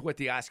change what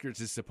the Oscars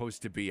is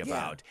supposed to be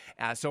about.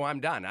 So I'm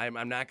done.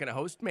 I'm not going to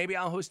host. Maybe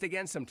I'll host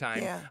again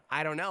sometime. Yeah.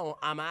 I don't know.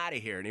 I'm out of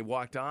here. And he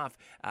walked off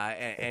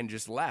and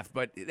just left.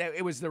 But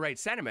it was the right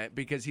sentiment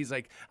because he's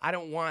like, I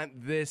don't want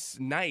this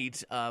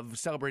night of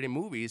celebrating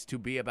movies to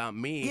be about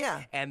me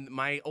and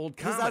my old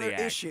comedy other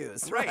act.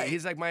 issues. Right.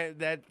 He's like,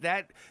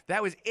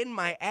 that was in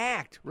my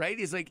act, right?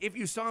 He's like, if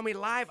you saw me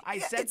live, I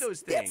said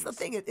those things. That's the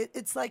thing.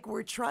 It's like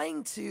we're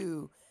trying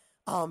to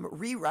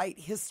rewrite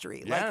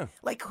history. Yeah.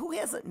 Like who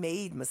hasn't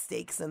made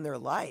mistakes in their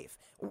life,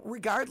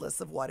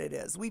 regardless of what it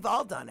is? We've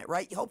all done it,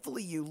 right?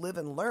 Hopefully you live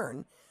and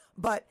learn.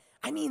 But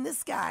I mean,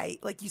 this guy,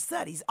 like you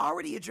said, he's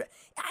already addressed.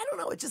 I don't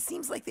know. It just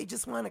seems like they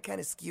just want to kind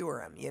of skewer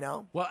him, you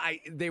know? Well,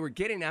 they were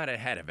getting out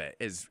ahead of it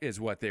is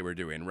what they were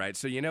doing, right?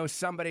 So,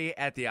 somebody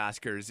at the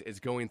Oscars is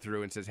going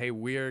through and says, hey,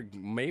 we're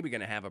maybe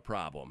going to have a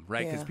problem,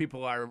 right? Because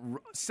people are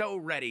so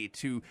ready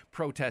to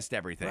protest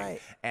everything.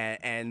 Right.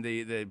 And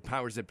the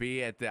powers that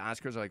be at the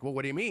Oscars are like, well,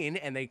 what do you mean?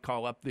 And they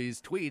call up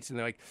these tweets and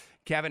they're like,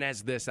 Kevin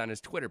has this on his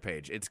Twitter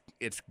page.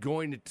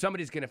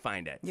 Somebody's going to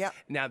find it. Yeah.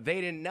 Now, they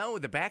didn't know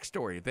the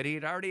backstory, that he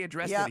had already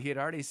addressed it. He had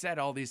already said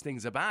all these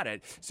things about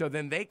it. So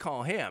then they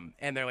call him,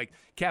 and they're like,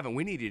 Kevin,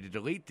 we need you to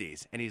delete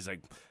these. And he's like,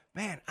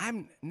 man,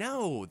 I'm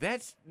not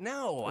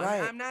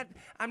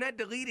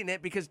deleting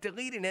it because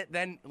deleting it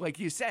then, like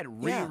you said,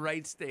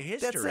 rewrites the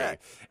history.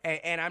 That's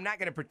it. And I'm not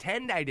going to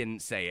pretend I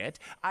didn't say it.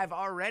 I've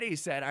already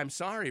said I'm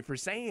sorry for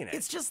saying it.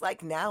 It's just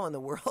like now in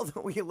the world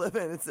that we live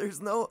in.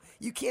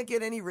 You can't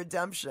get any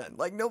redemption.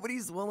 Like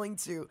nobody's willing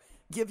to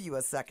give you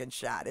a second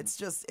shot.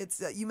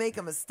 You make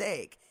a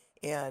mistake.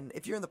 And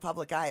if you're in the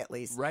public eye, at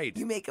least,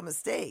 you make a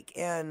mistake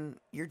and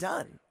you're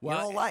done. Your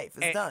whole life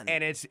is done.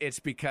 And it's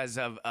because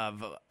of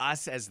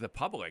us as the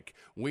public.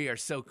 We are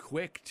so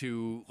quick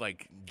to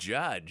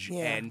judge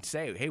and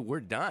say, hey, we're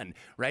done,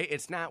 right?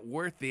 It's not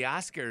worth the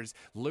Oscars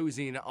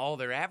losing all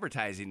their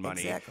advertising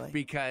money. Exactly.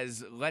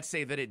 Because let's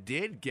say that it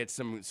did get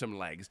some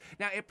legs.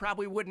 Now, it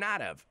probably would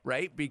not have,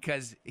 right?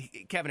 Because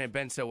Kevin had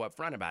been so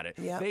upfront about it.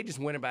 Yeah. They just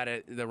went about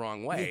it the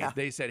wrong way. Yeah.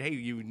 They said, hey,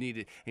 you need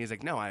it. And he's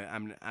like, no,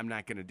 I'm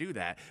not going to do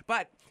that.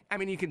 But, I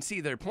mean, you can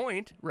see their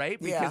point, right?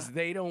 Because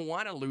they don't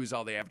want to lose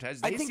all the advertisers.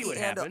 They see what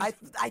happens.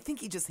 I think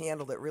he just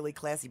handled it really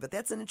classy. But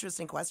that's an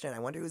interesting question. I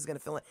wonder who's going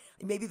to fill it.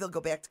 Maybe they'll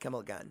go back to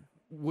Kimmel Gunn.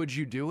 Would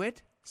you do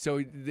it? So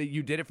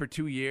you did it for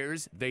 2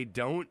 years. They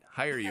don't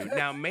hire you.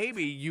 Now,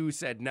 maybe you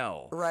said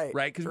no. Right.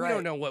 Because we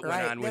don't know what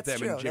went on with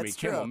them and Jimmy That's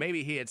Kimmel. true.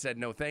 Probably he had said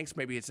no thanks.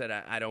 Maybe he had said,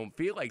 I don't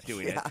feel like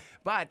doing it.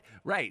 But,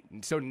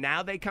 so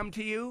now they come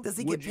to you. Does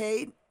he get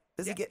paid?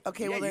 Does he get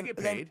okay? Yeah, Well, you get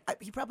paid. then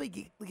he probably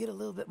get a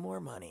little bit more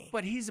money.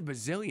 But he's a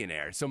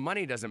bazillionaire, so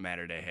money doesn't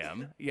matter to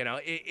him.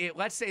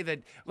 Let's say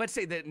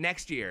that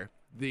next year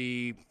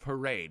the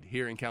parade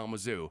here in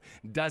Kalamazoo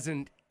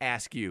doesn't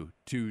ask you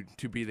to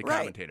be the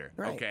commentator,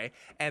 okay?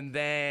 And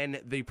then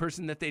the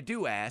person that they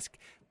do ask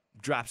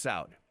drops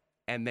out.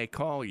 And they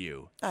call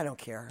you. I don't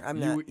care. I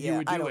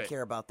don't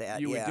care about that.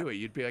 You would do it.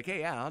 You'd be like,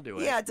 hey, I'll do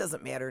it. Yeah, it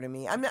doesn't matter to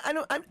me.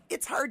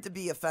 It's hard to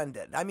be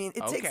offended. I mean,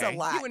 it takes a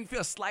lot. You wouldn't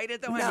feel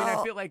slighted, though? No,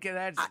 I feel like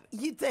that's...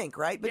 You'd think,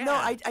 right? But no,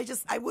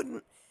 I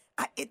wouldn't...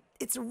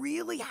 It's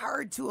really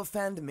hard to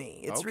offend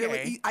me. It's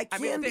really... I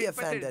can be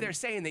offended. But they're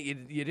saying that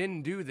you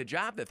didn't do the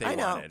job that they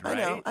wanted,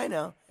 right? I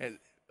know.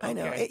 I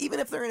know. Even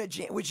if they're in a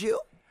jam... Would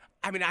you?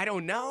 I mean, I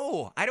don't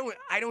know. I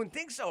don't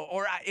think so.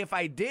 Or if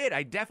I did,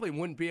 I definitely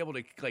wouldn't be able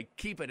to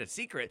keep it a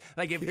secret.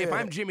 Like if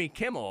I'm Jimmy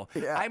Kimmel,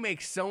 I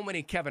make so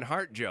many Kevin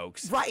Hart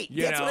jokes. Right.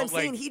 That's what I'm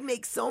saying. He'd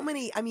make so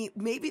many. I mean,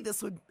 maybe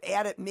this would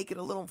make it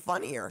a little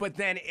funnier. But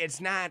then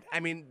it's not.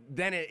 I mean,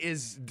 then it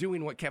is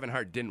doing what Kevin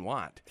Hart didn't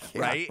want.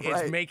 Right.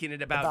 It's making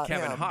it about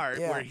Kevin Hart,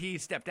 where he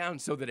stepped down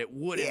so that it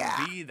wouldn't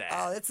be that.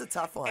 Oh, that's a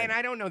tough one. And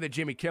I don't know that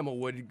Jimmy Kimmel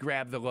would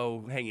grab the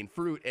low hanging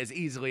fruit as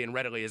easily and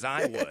readily as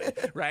I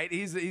would. Right.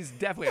 He's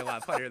definitely a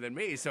lot funnier than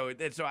me. So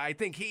I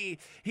think he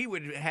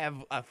would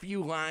have a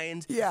few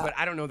lines, Yeah. but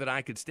I don't know that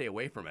I could stay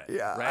away from it.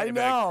 Yeah, right? I I'd be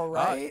like, know, "Oh,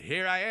 right?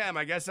 here I am.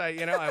 I guess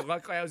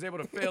luckily I was able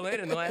to fill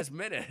in the last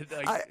minute.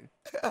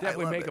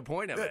 Definitely love make it. a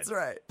point of it. That's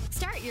right.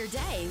 Start your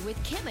day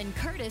with Kim and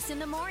Curtis in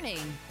the morning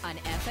on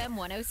FM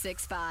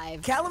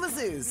 106.5.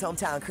 Kalamazoo's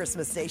hometown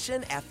Christmas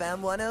station,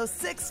 FM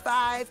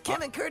 106.5.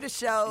 Kim and Curtis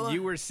Show.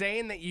 You were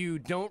saying that you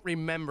don't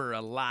remember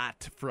a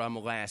lot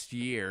from last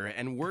year,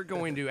 and we're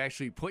going to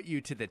actually put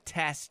you to the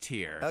test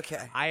here.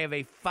 Okay. I have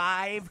a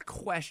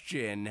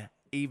 5-question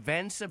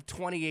Events of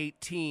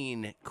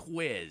 2018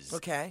 quiz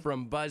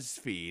from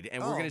BuzzFeed,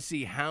 and we're going to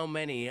see how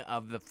many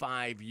of the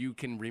 5 you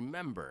can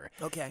remember.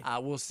 Okay.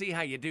 We'll see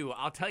how you do.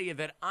 I'll tell you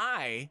that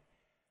I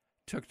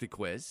took the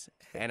quiz,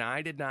 and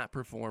I did not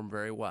perform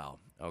very well.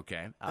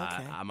 Okay.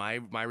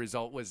 My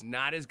result was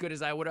not as good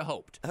as I would have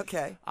hoped.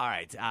 Okay. All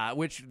right.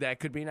 Which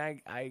that could mean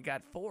I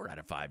got 4 out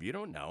of 5. You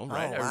don't know,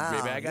 right? Oh, wow. Or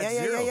maybe I got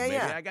 0. Maybe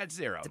I got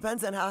 0.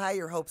 Depends on how high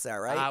your hopes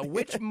are, right?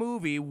 Which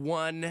movie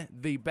won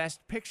the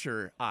Best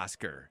Picture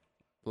Oscar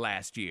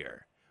last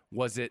year?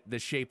 Was it The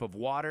Shape of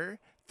Water,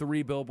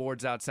 3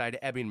 Billboards Outside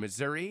Ebbing,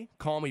 Missouri,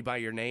 Call Me by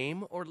Your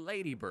Name, or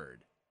Lady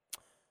Bird?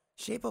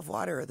 Shape of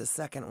Water or the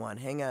second one?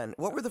 Hang on.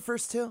 What were the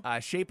first 2?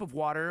 Shape of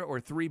Water or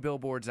 3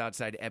 Billboards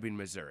Outside Ebbing,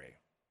 Missouri?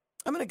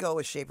 I'm going to go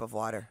with Shape of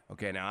Water.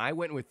 Okay, now I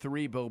went with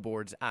 3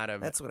 Billboards out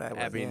of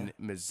Ebbing,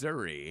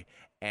 Missouri,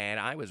 and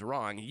I was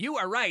wrong. You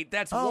are right.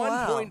 That's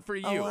 1 point for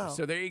you. Oh, wow.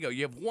 So there you go.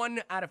 You have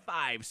 1 out of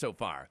 5 so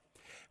far.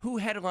 Who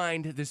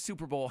headlined the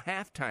Super Bowl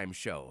halftime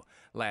show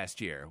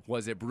last year?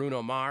 Was it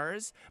Bruno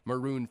Mars,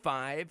 Maroon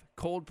 5,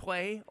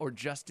 Coldplay, or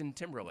Justin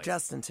Timberlake?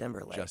 Justin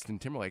Timberlake. Justin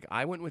Timberlake.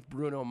 I went with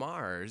Bruno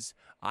Mars.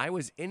 I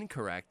was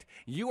incorrect.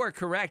 You are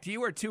correct.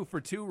 You are 2 for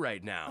 2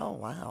 right now. Oh,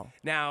 wow.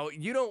 Now,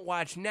 you don't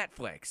watch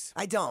Netflix.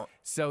 I don't.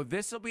 So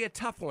this will be a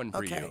tough one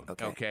for you.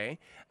 Okay.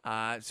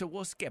 So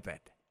we'll skip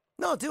it.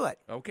 No, do it.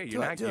 Okay, you're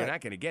not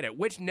going to get it.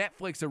 Which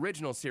Netflix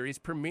original series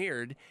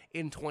premiered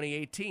in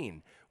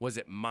 2018? Was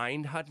it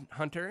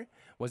Mindhunter?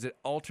 Was it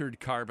Altered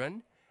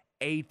Carbon,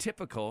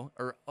 Atypical,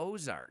 or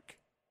Ozark?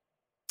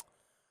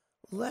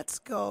 Let's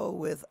go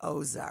with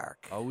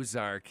Ozark.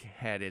 Ozark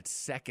had its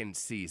 2nd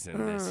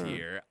season this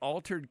year.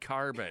 Altered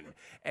Carbon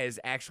is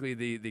actually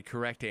the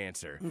correct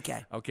answer.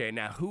 Okay. Okay,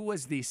 now who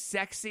was the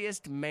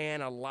sexiest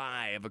man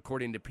alive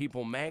according to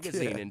People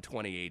magazine in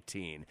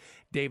 2018?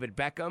 David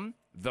Beckham,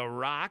 The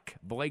Rock,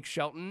 Blake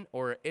Shelton,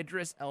 or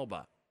Idris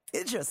Elba?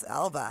 Idris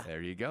Elba.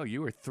 There you go.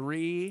 You were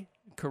 3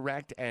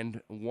 correct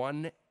and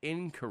 1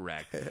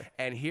 incorrect.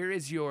 And here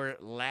is your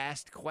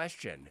last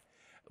question.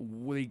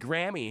 The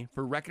Grammy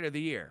for Record of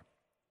the Year.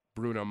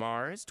 Bruno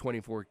Mars,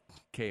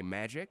 24K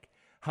Magic.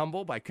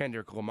 Humble by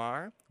Kendrick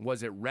Lamar.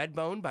 Was it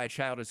Redbone by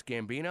Childish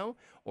Gambino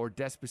or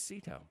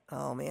Despacito?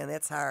 Oh, man,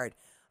 that's hard.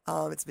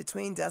 It's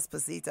between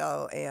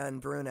Despacito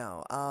and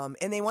Bruno.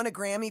 And they won a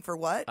Grammy for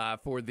what?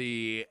 For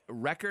the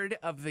Record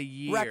of the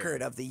Year.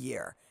 Record of the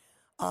Year.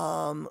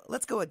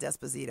 Let's go with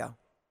Despacito.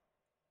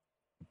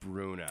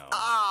 Bruno.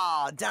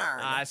 Oh,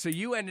 darn. So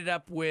you ended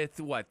up with,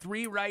 what,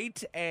 3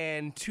 right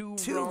and 2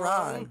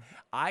 wrong.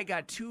 I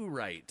got 2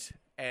 right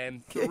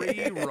and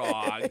 3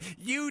 wrong.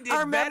 You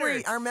did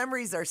better. Our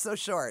memories are so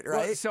short,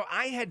 right? Well, so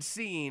I had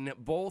seen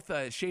both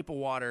Shape of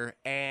Water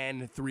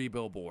and 3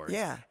 Billboards.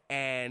 Yeah.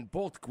 And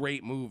both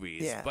great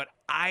movies. Yeah. But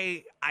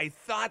I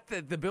thought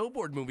that the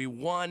Billboard movie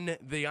won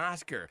the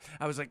Oscar.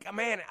 I was like, oh,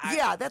 man.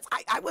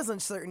 I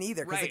wasn't certain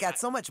either because it got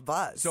so much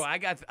buzz. So I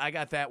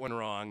got that one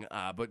wrong.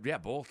 But yeah,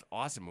 both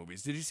awesome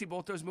movies. Did you see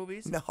both those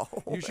movies? No.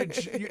 You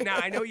should. Now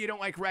I know you don't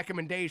like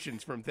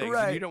recommendations from things.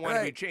 Right, And you don't want to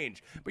be right.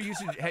 changed. But you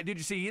should. Did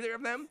you see either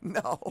of them?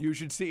 No. You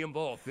should see them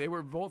both. They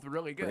were both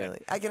really good.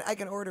 Really? I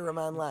can order them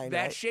online.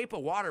 That right? Shape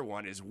of Water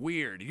one is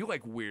weird. You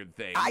like weird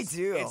things. I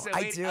do.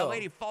 A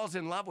lady falls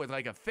in love with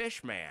like a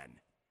fish man.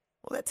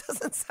 Well, that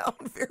doesn't sound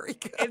very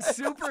good. It's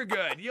super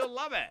good. You'll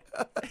love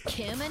it.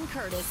 Kim and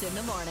Curtis in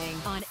the morning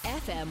on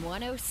FM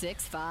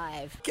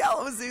 106.5.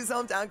 Kalamazoo's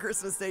hometown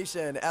Christmas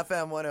station,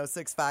 FM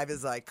 106.5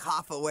 is like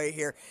half away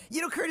here. You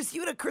know, Curtis,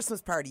 you had a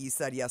Christmas party you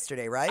said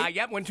yesterday, right?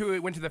 Yep, went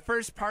to the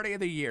first party of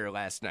the year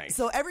last night.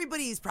 So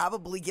everybody's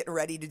probably getting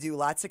ready to do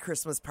lots of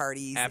Christmas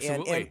parties.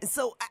 Absolutely. And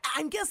so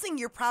I'm guessing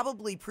you're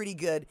probably pretty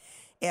good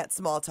at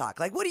small talk.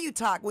 Like, what do you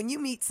talk when you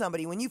meet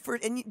somebody, when you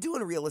first, and you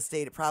doing real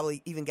estate, it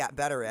probably even got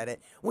better at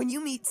it. When you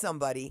meet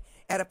somebody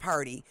at a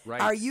party,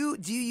 right.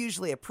 do you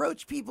usually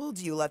approach people?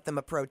 Do you let them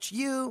approach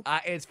you?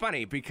 It's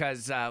funny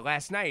because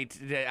last night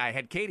I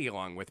had Katie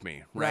along with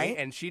me, Right.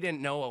 And she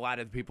didn't know a lot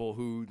of the people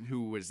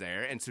who was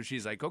there, and so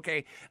she's like,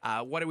 okay,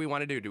 what do we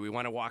want to do? Do we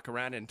want to walk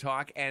around and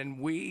talk? And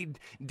we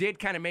did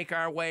kind of make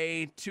our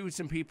way to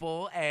some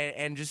people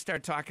and just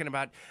start talking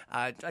about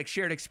like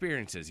shared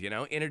experiences, you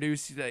know,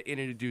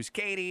 introduce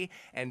Katie. Katie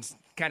and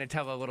kind of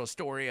tell a little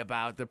story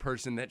about the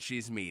person that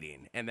she's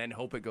meeting, and then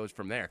hope it goes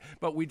from there.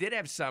 But we did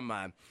have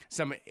some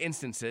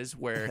instances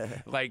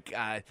where,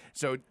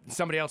 so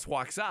somebody else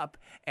walks up,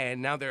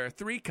 and now there are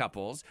 3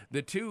 couples.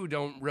 The 2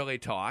 don't really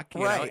talk,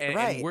 you know,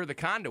 and we're the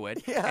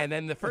conduit, and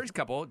then the first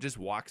couple just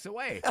walks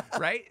away,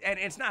 right? And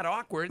it's not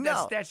awkward.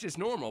 That's just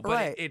normal.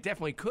 But it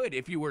definitely could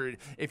if you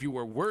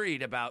were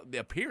worried about the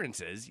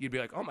appearances. You'd be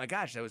like, oh my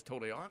gosh, that was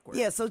totally awkward.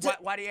 Yeah. So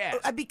why do you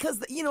ask?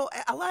 Because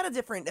a lot of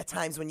different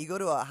times when you go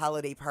to a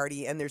holiday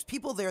party and there's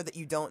people there that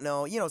you don't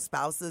know,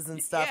 spouses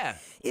and stuff.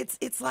 Yeah.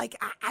 It's like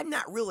I'm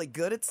not really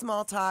good at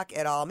small talk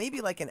at all.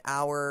 Maybe like an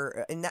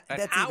hour. And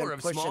that's hour even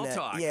of pushing small it.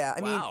 talk. Yeah.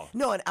 I mean,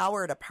 no, an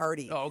hour at a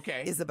party. Oh,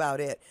 okay. Is about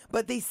it.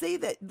 But they say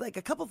that like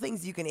a couple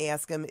things you can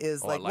ask them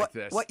is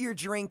what you're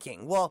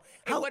drinking. Well,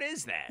 what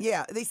is that?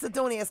 Yeah. They said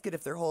don't ask it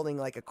if they're holding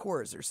like a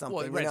Coors or something.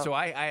 Well, right. So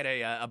I had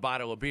a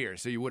bottle of beer,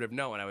 so you would have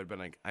known. I would have been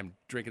like, I'm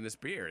drinking this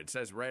beer. It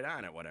says right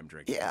on it what I'm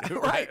drinking. Yeah,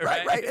 right.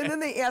 And then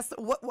they asked,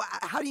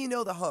 how do you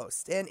know the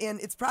host? And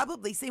it's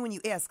probably, say when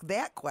you ask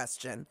that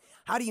question,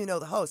 how do you know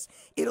the host?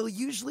 It'll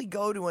usually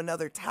go to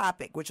another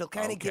topic, which will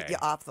kind of get you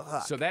off the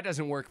hook. So that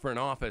doesn't work for an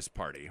office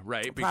party,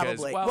 right?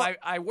 Because, probably.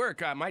 I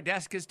work. My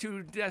desk is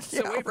 2 desks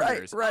away from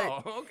yours. Right.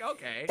 Oh,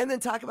 okay. And then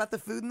talk about the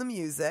food and the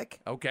music.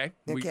 Okay.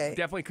 We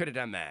definitely could have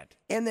done that.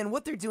 And then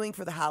what they're doing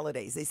for the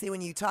holidays. They say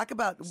when you talk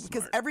about,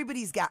 because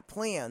everybody's got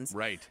plans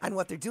on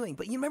what they're doing.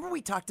 But you remember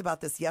we talked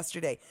about this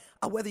yesterday,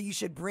 whether you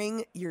should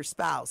bring your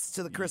spouse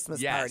to the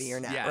Christmas party or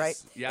not,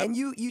 right? Yep. And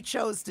you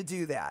chose to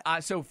do that.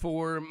 So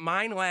for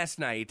mine last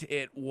night,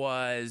 it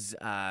was,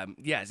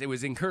 it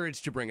was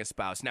encouraged to bring a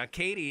spouse. Now,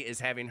 Katie is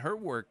having her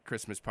work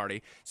Christmas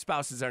party.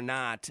 Spouses are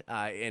not,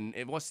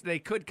 they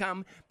could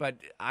come, but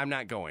I'm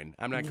not going.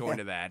 I'm not going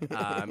to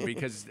that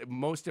because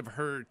most of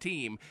her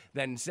team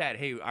then said,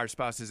 hey, our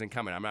spouse isn't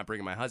coming. I'm not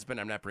bringing my husband.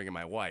 I'm not bringing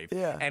my wife.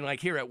 Yeah. And like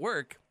here at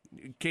work,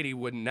 Katie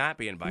would not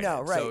be invited.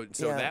 No, right.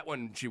 So that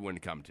one she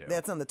wouldn't come to.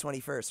 That's on the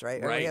 21st,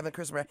 right? Right. We have a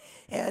Christmas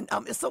party.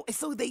 And so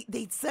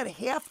they said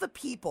half the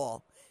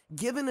people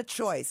given a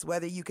choice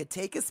whether you could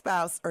take a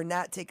spouse or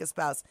not take a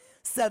spouse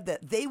said that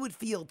they would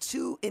feel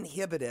too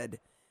inhibited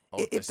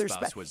if their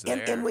spouse was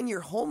there. And when your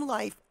home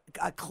life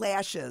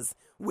clashes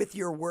with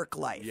your work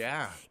life.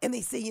 Yeah. And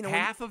they say,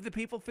 half of the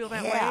people feel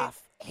that way?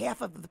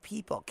 Half of the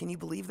people. Can you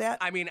believe that?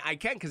 I mean, I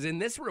can, because in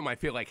this room, I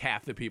feel like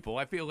half the people.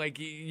 I feel like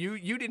you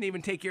didn't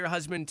even take your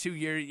husband to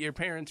your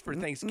parents for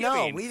Thanksgiving.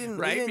 No, we didn't.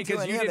 Right? We didn't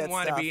because do you any didn't of that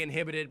want to stuff. be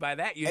inhibited by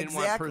that. You didn't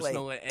want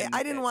personal.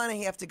 I didn't want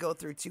to have to go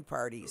through 2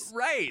 parties.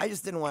 Right. I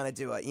just didn't want to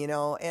do it,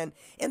 And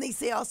they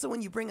say also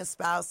when you bring a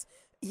spouse,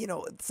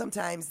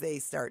 sometimes they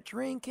start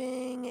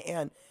drinking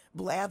and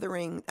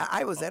blathering.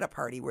 I was at a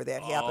party where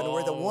that happened,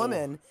 where the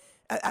woman.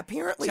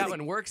 Apparently,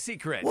 telling work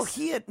secrets. Well,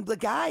 the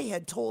guy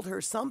had told her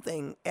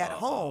something at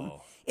home,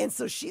 and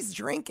so she's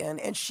drinking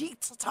and she's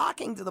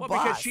talking to the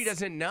boss. Because she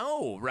doesn't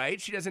know, right?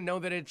 She doesn't know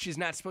that she's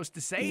not supposed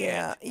to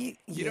say it.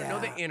 You don't know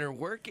the inner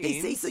workings.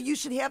 They say so. You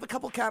should have a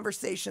couple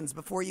conversations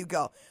before you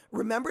go.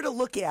 Remember to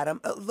look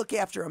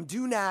after them.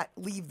 Do not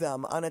leave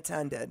them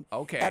unattended.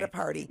 Okay. At a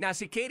party. Now,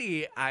 see,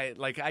 Katie, I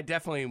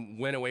definitely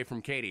went away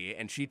from Katie,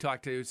 and she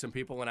talked to some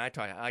people, and I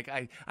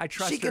trust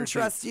her. She can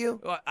trust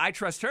you. Well, I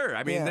trust her.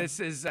 I mean, this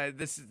is.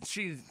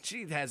 She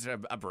has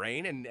a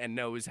brain and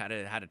knows how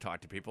to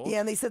talk to people. Yeah,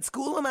 and they said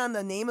school them on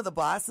the name of the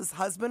boss's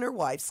husband or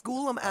wife.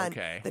 School them on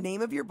the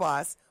name of your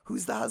boss,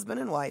 who's the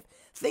husband and wife.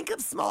 Think of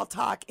small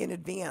talk in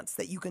advance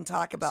that you can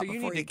talk about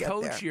before you get there. So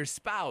you need to coach your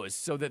spouse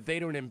so that they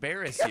don't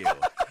embarrass you.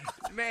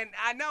 Man,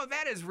 I know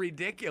that is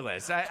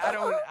ridiculous.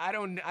 I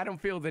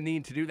don't feel the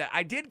need to do that.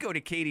 I did go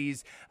to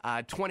Katie's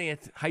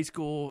 20th high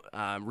school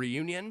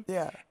reunion.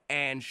 Yeah.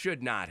 And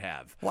should not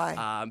have.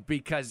 Why?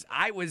 Because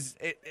I was.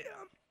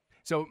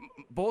 So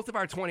both of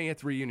our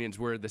 20th reunions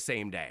were the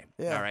same day,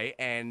 all right?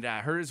 And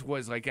hers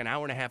was like an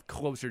hour and a half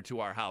closer to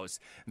our house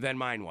than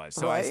mine was.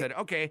 So I said,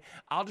 okay,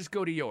 I'll just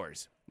go to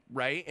yours,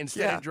 right?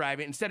 Instead of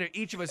driving, instead of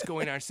each of us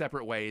going our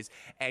separate ways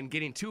and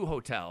getting 2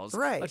 hotels,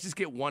 let's just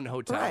get 1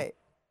 hotel. Right.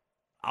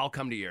 I'll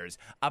come to yours.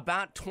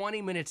 About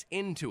 20 minutes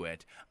into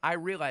it, I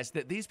realized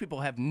that these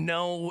people have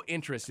no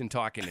interest in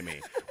talking to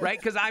me, right?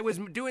 Because I was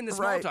doing the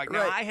small talk.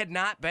 Now, I had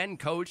not been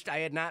coached. I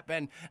had not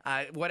been,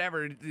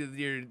 whatever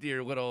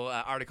your little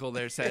article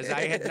there says,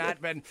 I had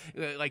not been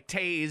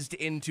tased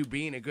into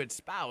being a good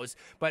spouse.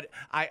 But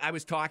I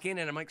was talking,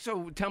 and I'm like,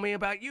 so tell me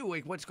about you.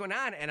 Like, what's going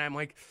on? And I'm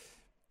like,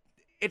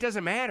 it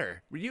doesn't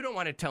matter. You don't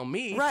want to tell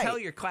me. Right. Tell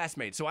your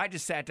classmates. So I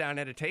just sat down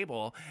at a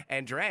table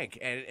and drank.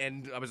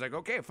 And I was like,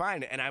 okay,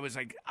 fine. And I was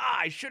like,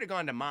 I should have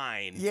gone to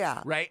mine.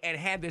 Yeah. Right? And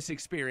had this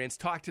experience,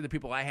 talked to the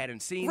people I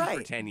hadn't seen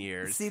for 10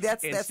 years. See,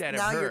 that's instead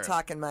now of her. you're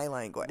talking my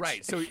language.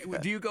 Right. So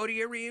do you go to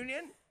your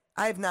reunion?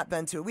 I have not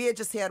been to it. We had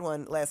just had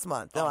one last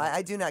month. No,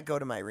 I do not go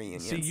to my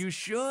reunions. See, you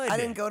should. I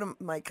didn't go to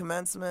my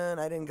commencement.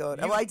 I didn't go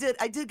to. Well, I did.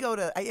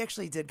 I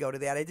actually did go to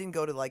that. I didn't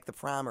go to like the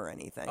prom or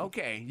anything.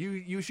 Okay,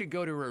 you should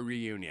go to a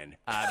reunion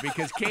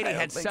because Katie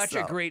had such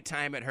a great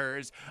time at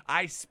hers.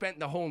 I spent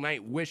the whole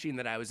night wishing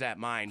that I was at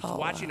mine,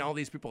 watching all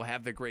these people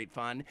have their great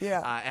fun. Yeah.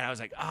 And I was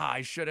like,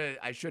 I should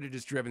have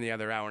just driven the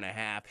other hour and a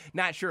half.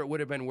 Not sure it would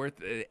have been worth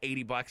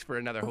 $80 for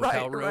another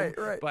hotel room.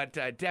 Right. But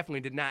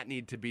definitely did not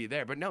need to be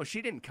there. But no,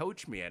 she didn't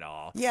coach me at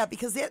all. Yeah,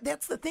 because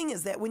that's the thing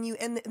is that when you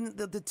and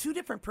the two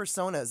different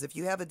personas, if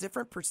you have a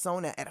different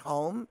persona at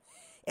home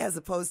as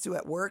opposed to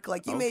at work,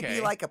 like you may be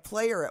like a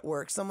player at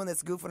work, someone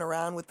that's goofing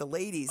around with the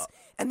ladies,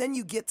 and then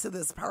you get to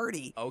this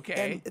party,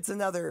 and it's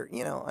another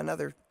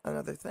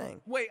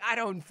thing. Wait, I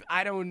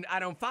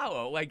don't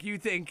follow. Like you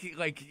think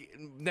like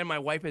then my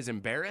wife is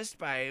embarrassed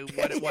by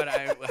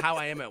how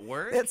I am at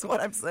work? That's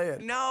what I'm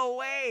saying. No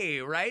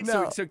way, right?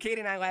 No. So Katie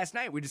and I last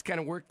night we just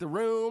kind of worked the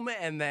room,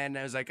 and then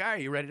I was like, "All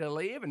right, you ready to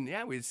leave?" And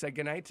yeah, we said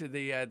goodnight to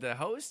the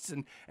hosts,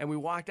 and we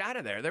walked out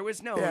of there. There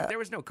was no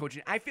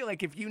coaching. I feel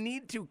like if you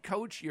need to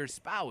coach your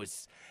spouse,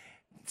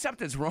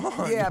 something's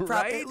wrong. Yeah,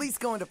 right? At least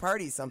going to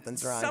parties,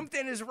 something's wrong.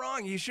 Something is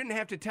wrong. You shouldn't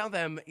have to tell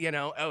them,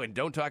 and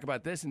don't talk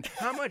about this. And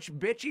how much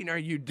bitching are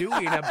you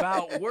doing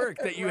about work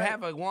that you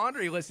have a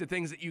laundry list of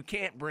things that you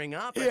can't bring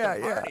up at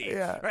the party?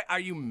 Yeah. Right? Are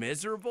you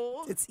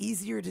miserable? It's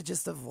easier to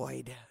just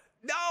avoid.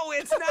 No,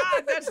 it's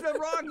not. That's the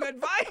wrong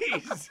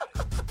advice.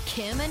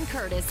 Kim and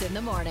Curtis in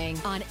the morning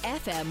on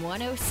FM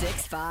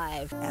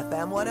 106.5.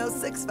 FM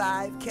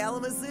 106.5,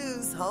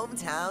 Kalamazoo's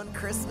hometown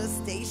Christmas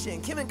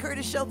station. Kim and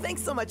Curtis Show,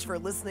 thanks so much for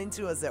listening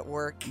to us at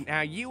work.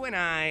 Now, you and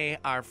I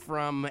are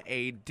from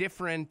a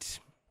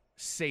different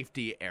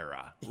safety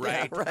era,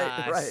 right?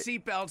 Yeah, right.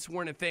 Seatbelts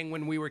weren't a thing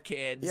when we were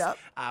kids. Yep.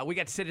 We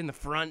got to sit in the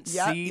front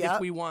seat if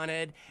we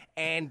wanted.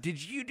 And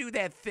did you do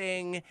that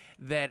thing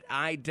that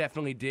I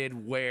definitely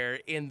did where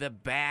in the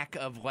back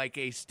of like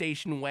a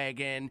station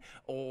wagon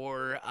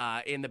or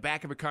in the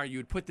back of a car, you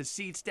would put the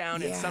seats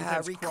down and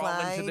sometimes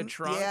crawl into the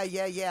trunk?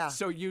 Yeah.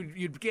 So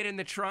you'd get in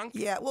the trunk?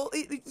 Yeah, well,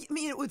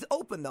 it was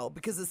open, though,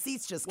 because the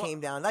seats just came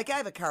down. Like, I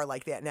have a car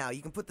like that now.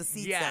 You can put the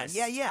seats down.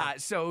 Yeah.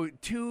 So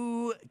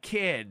 2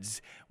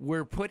 kids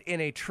were put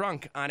in a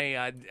trunk on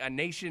a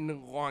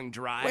nation-long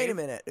drive. Wait a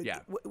minute.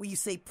 Yeah. You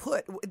say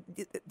put,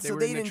 so were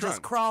they in the didn't just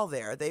trunk. crawl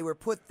there. They were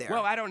put there.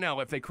 Well, I don't know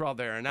if they crawled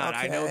there or not.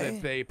 I know Okay.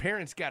 that the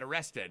parents got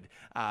arrested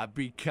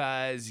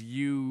because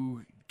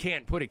you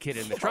can't put a kid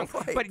in the trunk.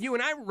 Right. But you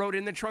and I rode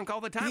in the trunk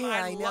all the time.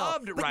 Yeah, I know.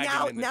 loved but riding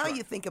now, in the now trunk.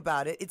 you think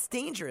about it, it's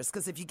dangerous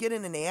because if you get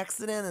in an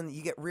accident and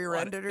you get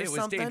rear-ended or something.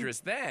 It was dangerous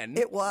then.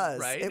 It was.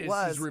 Right? It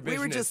was. We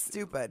were just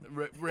stupid.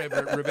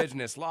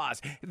 Revisionist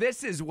laws.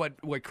 This is what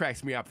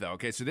cracks me up, though.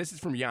 Okay, so this is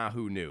from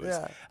Yahoo News.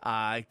 Yeah.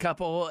 A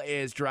couple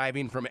is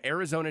driving from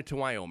Arizona to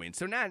Wyoming.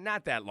 So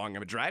not that long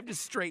of a drive,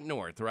 just straight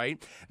north,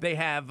 right? They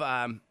have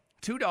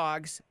 2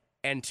 dogs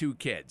and 2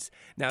 kids.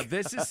 Now,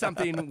 this is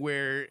something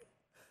where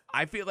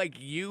I feel like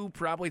you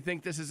probably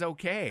think this is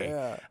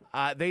okay.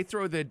 Yeah. They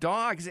throw the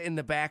dogs in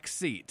the back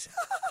seat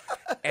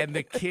and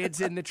the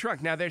kids in the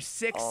trunk. Now, they're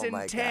 6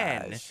 and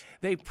 10. Gosh.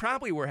 They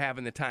probably were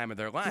having the time of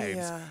their lives,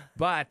 Yeah.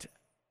 but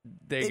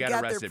they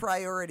got arrested. Their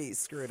priorities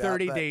screwed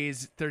 30 up.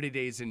 days 30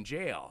 days in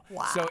jail.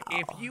 Wow. So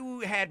if you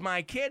had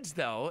my kids,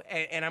 though,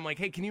 and I'm like,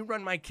 hey, can you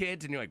run my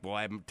kids? And you're like, well,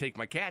 I take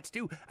my cats,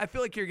 too. I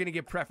feel like you're going to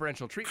get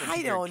preferential treatment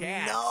to your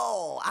cats.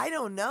 I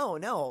don't know.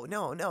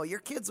 No. Your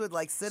kids would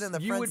like sit in the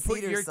front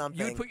seat or something.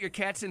 You would put your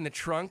cats in the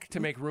trunk to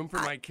make room for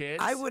my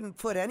kids? I wouldn't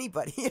put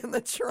anybody in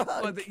the trunk.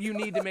 Well, you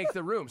need to make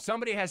the room.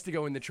 Somebody has to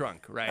go in the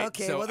trunk, right?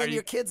 Okay, so well, then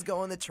your kids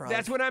go in the trunk.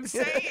 That's what I'm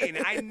saying.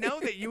 I know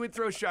that you would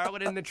throw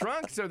Charlotte in the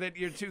trunk so that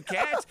your 2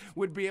 cats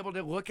would be able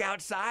to look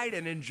outside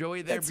and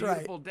enjoy their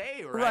beautiful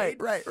day, right?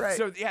 Right.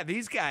 So, yeah,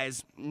 these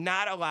guys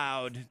not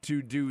allowed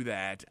to do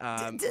that.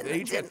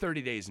 They each got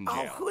 30 days in jail.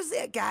 Oh, who's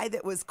that guy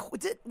that was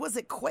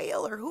it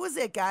Quail or who was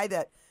that guy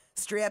that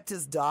strapped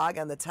his dog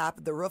on the top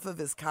of the roof of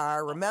his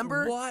car?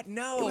 Remember? What?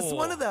 No. It was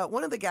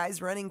one of the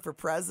guys running for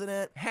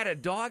president. Had a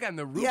dog on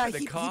the roof of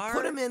the car? He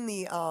put him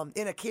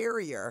in a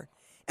carrier.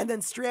 And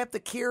then strap the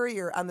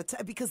carrier on the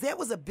top because that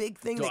was a big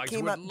thing that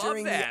came up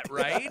during that,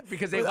 right?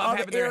 Because they love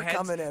having their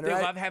heads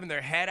love having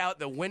their head out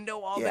the window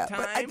all the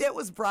time. But that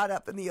was brought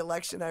up in the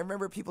election. I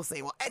remember people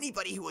saying, "Well,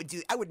 anybody who would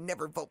do, I would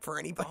never vote for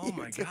anybody." Oh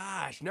my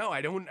gosh, no,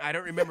 I don't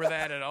remember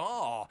that at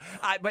all.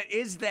 But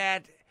is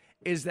that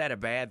a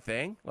bad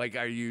thing? Like,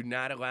 are you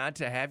not allowed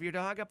to have your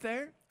dog up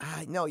there?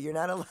 No, you're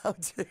not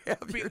allowed to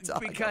have your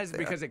dog because up there.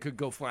 because it could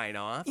go flying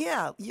off.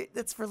 Yeah,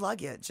 that's for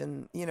luggage,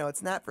 and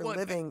it's not for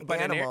living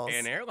animals. But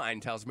an airline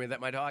tells me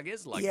that my dog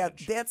is luggage. Yeah,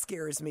 that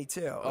scares me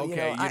too.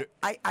 Okay,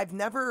 I've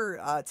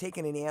never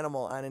taken an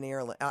animal on an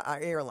airline.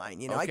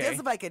 Okay. I guess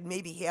if I could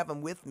maybe have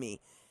them with me.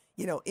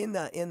 In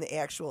the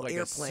actual like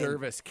airplane. A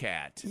service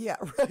cat. Yeah,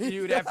 right.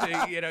 You'd have to,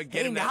 get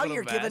hey, them that now little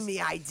you're vest. giving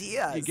me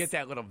ideas. You get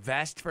that little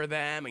vest for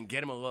them and get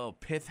them a little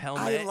pith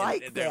helmet. I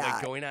like and they're that.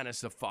 like going on a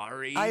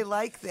safari. I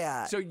like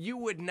that. So you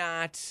would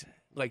not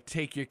like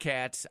take your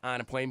cats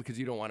on a plane because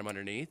you don't want them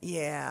underneath?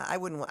 Yeah, I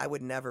wouldn't. I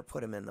would never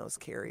put them in those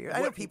carriers.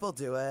 I know people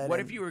do it. What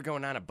if you were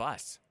going on a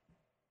bus?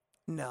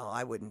 No,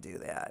 I wouldn't do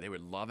that. They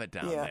would love it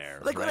down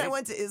there. Like right? when I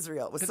went to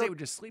Israel, it was they would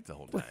just sleep the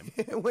whole time.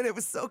 When it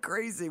was so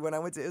crazy when I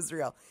went to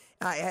Israel,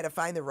 I had to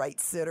find the right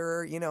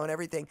sitter, and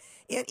everything.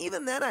 And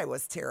even then, I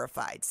was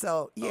terrified.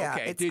 So yeah,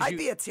 I'd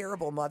be a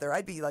terrible mother.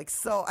 I'd be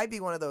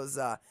one of those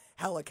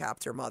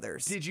helicopter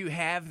mothers. Did you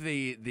have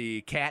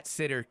the cat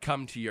sitter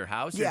come to your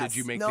house, or yes. did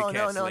you make the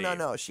cats leave?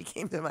 No. She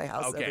came to my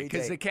house every day.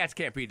 Because the cats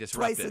can't be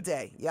disrupted. Twice a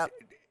day. Yep.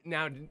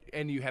 Now,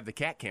 and you have the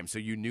cat cam, so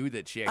you knew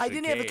that she actually I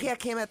didn't have the cat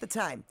cam at the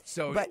time.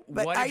 So,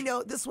 but I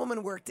know this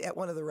woman worked at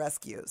one of the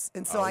rescues,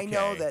 and so I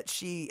know that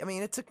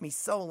it took me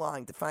so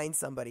long to find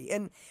somebody,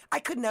 and I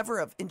could never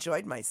have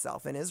enjoyed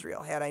myself in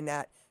Israel had I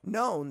not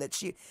known that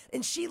she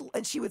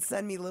would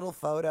send me little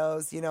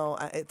photos,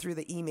 through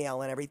the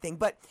email and everything.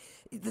 But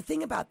the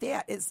thing about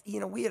that is,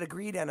 we had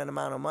agreed on an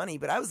amount of money,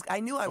 but I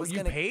knew I was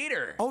going to. You paid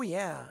her. Oh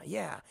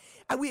yeah.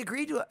 We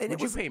agreed to. And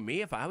would you pay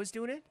me if I was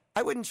doing it?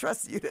 I wouldn't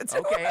trust you to do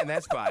Okay, and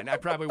that's fine. I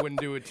probably wouldn't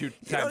do it 2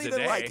 times a day. You don't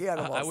even like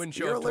animals. I wouldn't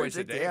show You're up twice a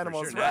allergic day. to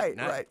animals, for sure.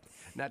 right?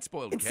 Not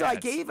spoiled and cats. So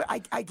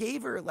I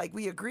gave her like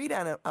we agreed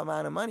on an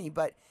amount of money,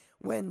 but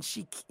when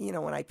she,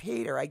 when I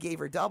paid her, I gave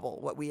her double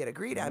what we had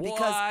agreed on.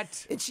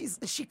 What? And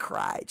she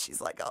cried.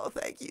 She's like, "Oh,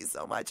 thank you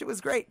so much. It was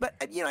great." But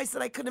I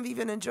said I couldn't have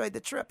even enjoyed the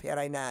trip had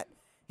I not.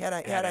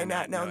 Had I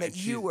not known that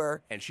you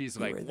were. And she's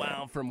like,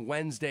 wow, from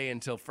Wednesday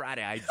until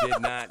Friday, I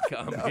did not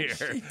come here.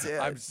 She did.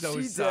 I'm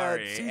so She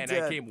sorry. did.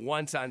 I came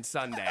once on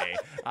Sunday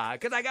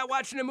because I got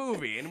watching a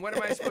movie. And what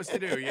am I supposed to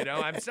do?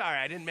 I'm sorry.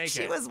 I didn't make it.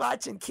 She was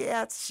watching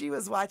cats. She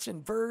was watching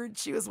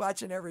birds. She was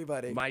watching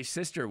everybody. My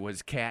sister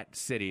was cat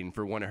sitting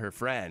for one of her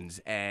friends.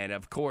 And,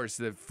 of course,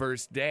 the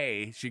first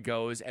day she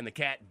goes and the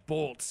cat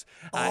bolts.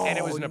 And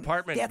it was an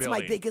apartment building.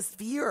 That's my biggest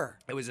fear.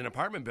 It was an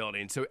apartment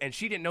building. And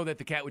she didn't know that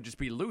the cat would just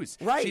be loose.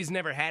 Right. She's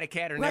never had a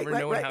cat or never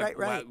known how.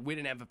 Well, we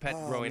didn't have a pet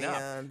growing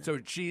up, so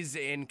she's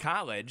in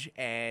college,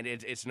 and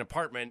it's an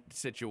apartment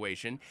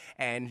situation,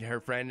 and her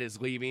friend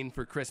is leaving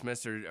for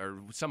Christmas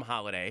or some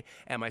holiday,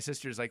 and my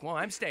sister's like, "Well,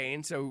 I'm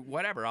staying, so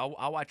whatever.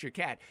 I'll watch your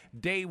cat."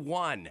 Day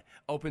one,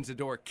 opens the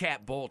door,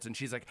 cat bolts, and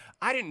she's like,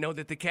 "I didn't know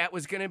that the cat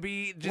was going to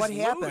be just what loose."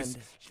 happened?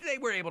 They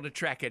were able to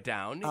track it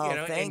down,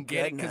 thank and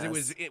get it goodness. because it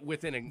was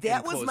within a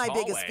That was my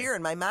hallway. biggest fear,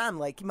 and my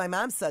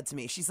mom said to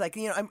me, she's like,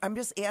 I'm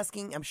just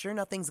asking. I'm sure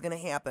nothing's going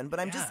to happen, but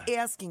I'm just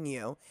asking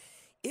you.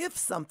 If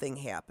something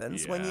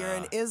happens when you're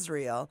in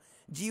Israel,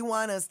 do you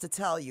want us to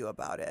tell you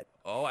about it?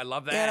 Oh, I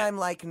love that. And I'm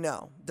like,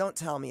 no, don't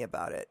tell me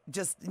about it.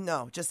 Just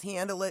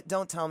handle it.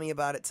 Don't tell me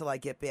about it till I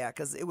get back,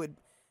 because it would,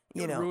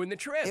 it would ruin the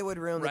trip. It would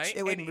ruin right?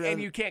 It would ruin,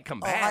 and you can't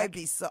come back.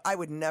 I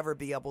would never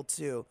be able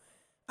to.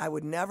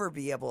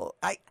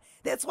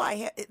 That's why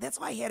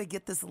I had to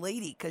get this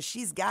lady, because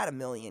she's got a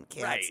million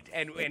cats. Right,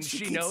 and she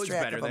keeps knows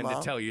track better of than them to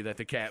all. tell you that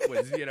the cat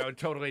was,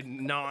 totally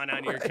gnawing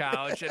on your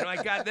couch. And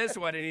I got this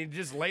one, and he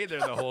just lay there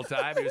the whole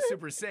time. He was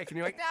super sick. And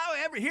you're like, no,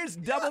 here's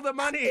double the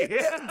money.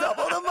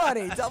 Double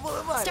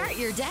the money. Start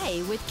your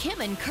day with Kim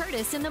and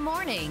Curtis in the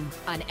morning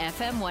on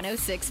FM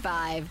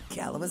 106.5.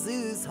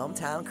 Kalamazoo's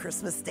hometown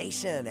Christmas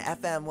station,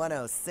 FM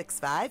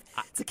 106.5.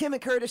 It's a Kim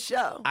and Curtis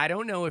show. I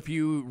don't know if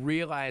you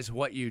realize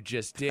what you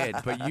just did,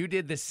 but you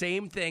did the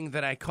same thing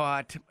that I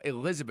caught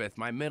Elizabeth,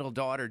 my middle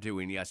daughter,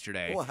 doing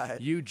yesterday.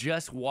 What? You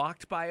just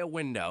walked by a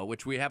window,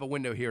 which we have a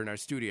window here in our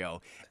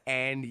studio,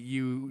 and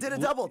you did a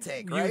double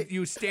take, right?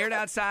 You stared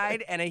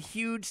outside, and a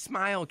huge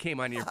smile came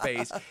on your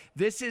face.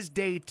 This is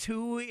day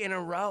 2 in a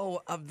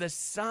row of the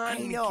sun, I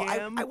know.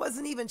 Kim. I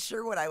wasn't even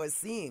sure what I was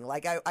seeing.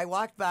 Like, I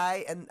walked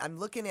by, and I'm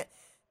looking at...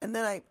 And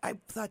then I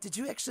thought, did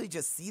you actually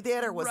just see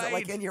that, or was it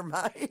like in your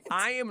mind?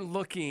 I am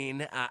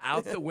looking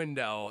out the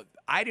window.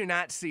 I do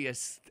not see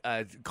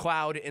a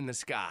cloud in the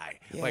sky,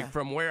 like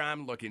from where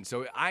I'm looking.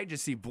 So I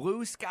just see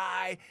blue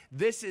sky.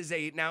 This is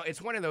now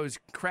it's one of those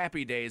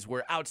crappy days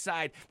where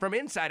outside, from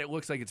inside, it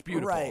looks like it's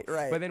beautiful.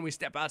 Right. But then we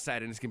step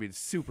outside and it's going to be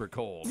super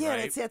cold. Yeah,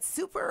 right? it's that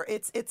super,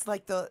 it's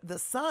like the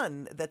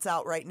sun that's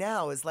out right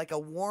now is like a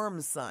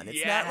warm sun.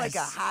 It's not like a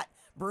hot,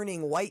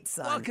 burning white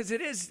sun. Well, because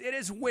it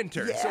is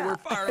winter, so we're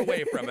far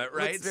away from it,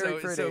 right? Looks very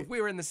pretty. So if we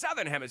were in the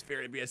southern hemisphere,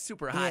 it'd be a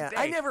super hot day.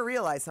 I never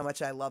realized how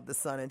much I love the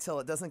sun until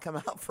it doesn't come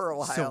out for a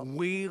while. So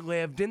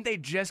didn't they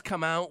just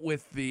come out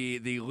with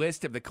the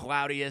list of the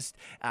cloudiest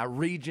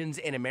regions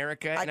in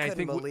America? I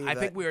couldn't believe it.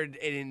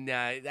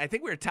 I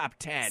think we were top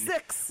 10.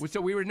 6.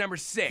 So we were number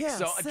 6. Yeah,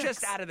 so 6.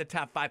 just out of the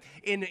top 5.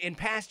 In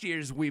past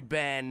years, we've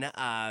been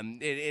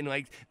in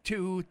like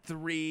 2,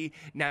 3.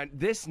 Now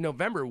this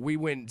November, we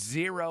went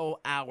 0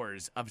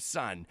 hours of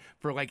sun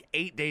for like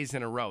 8 days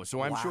in a row.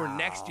 So I'm sure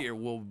next year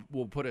will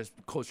put us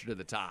closer to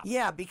the top.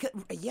 Yeah, because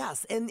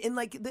yes, and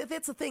like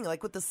that's the thing.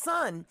 Like with the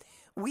sun,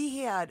 we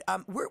had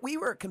we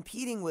were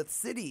competing with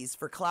cities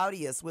for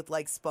Cloudiest with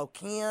like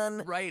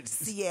Spokane, right?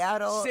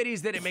 Seattle,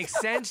 cities that it makes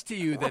sense to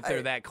you that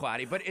they're that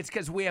cloudy, but it's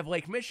because we have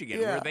Lake Michigan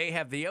where they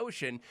have the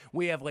ocean.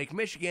 We have Lake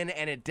Michigan,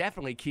 and it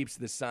definitely keeps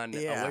the sun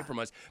away from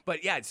us.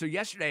 But yeah, so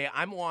yesterday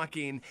I'm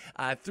walking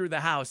through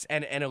the house,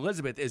 and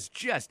Elizabeth is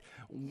just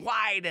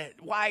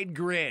wide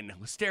grin,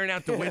 staring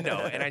out the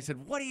window, and I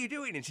said, "What are you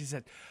doing?" And she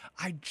said,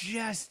 "I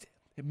just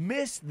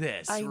miss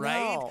this, I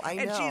right?" know.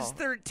 And she's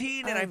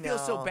 13, and I feel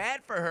so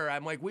bad for her.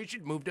 I'm like, we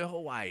should move to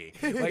Hawaii.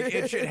 Like,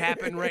 it should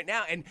happen right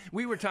now. And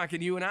we were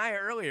talking, you and I,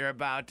 earlier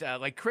about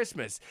like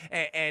Christmas,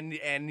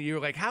 and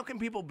you're like, how can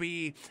people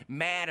be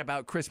mad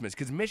about Christmas?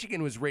 Because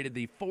Michigan was rated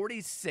the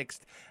 46th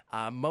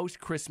most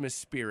Christmas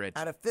spirit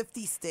out of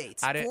 50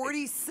 states.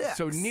 46.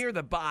 So near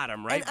the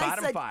bottom, right?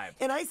 Bottom 5.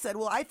 And I said,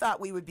 well, I thought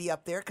we would be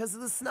up there because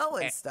of the snow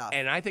and stuff.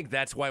 And I think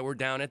that's why we're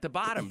down at the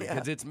bottom,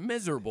 because it's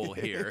miserable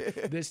here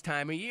this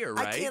time of year,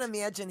 right? I can't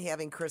imagine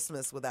having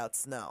Christmas without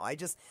snow. I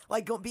just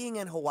like being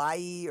in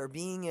Hawaii or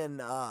being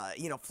in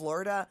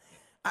Florida.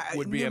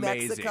 Would be New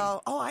amazing.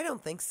 Mexico. Oh, I don't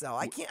think so.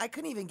 I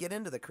couldn't even get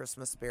into the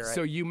Christmas spirit.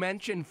 So you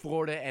mentioned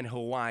Florida and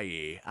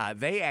Hawaii.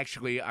 They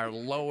actually are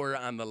lower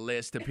on the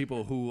list of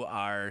people who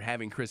are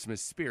having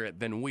Christmas spirit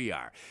than we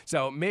are.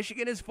 So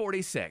Michigan is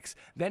 46,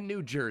 then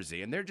New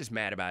Jersey, and they're just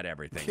mad about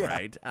everything,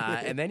 right?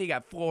 And then you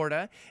got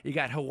Florida, you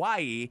got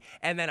Hawaii,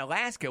 and then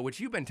Alaska,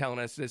 which you've been telling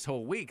us this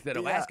whole week that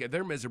Alaska,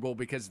 they're miserable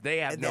because they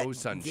have no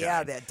sunshine.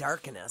 Yeah, that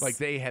darkness. Like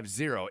they have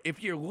zero.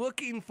 If you're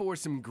looking for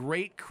some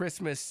great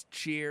Christmas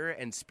cheer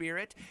and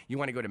spirit, you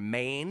want to go to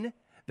Maine.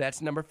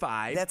 That's number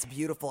 5. That's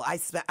beautiful.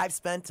 I've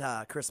spent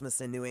Christmas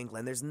in New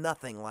England. There's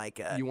nothing like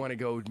it. You want to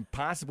go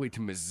possibly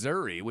to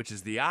Missouri, which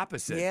is the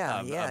opposite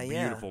of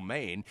beautiful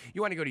Maine.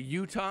 You want to go to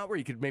Utah, where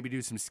you could maybe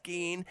do some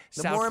skiing.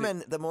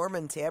 The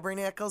Mormon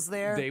tabernacles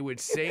there. They would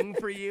sing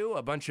for you,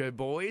 a bunch of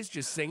boys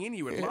just singing.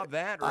 You would love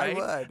that, right?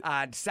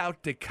 I would.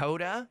 South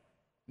Dakota.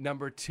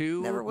 Number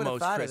 2, Never would have most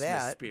thought Christmas of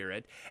that.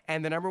 spirit.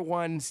 And the number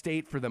 1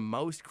 state for the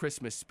most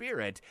Christmas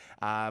spirit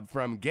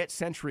from Get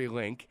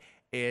CenturyLink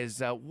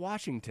is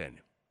Washington.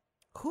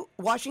 Who?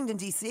 Washington,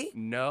 D.C.?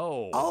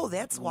 No. Oh,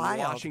 that's wild.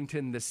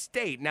 Washington, the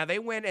state. Now, they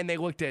went and they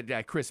looked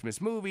at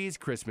Christmas movies,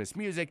 Christmas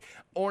music,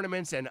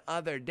 ornaments, and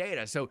other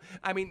data. So,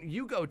 I mean,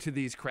 you go to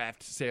these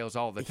craft sales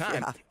all the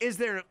time. Yeah. Is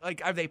there,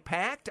 are they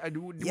packed?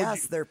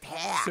 Yes, they're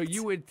packed. So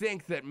you would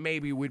think that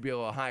maybe we'd be a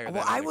little higher than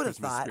that. Well, I would have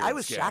thought. I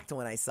was shocked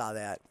when I saw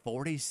that.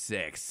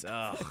 46.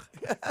 Ugh.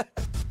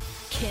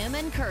 Kim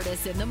and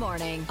Curtis in the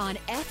morning on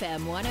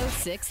FM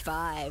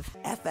 106.5.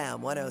 FM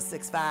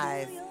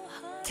 106.5.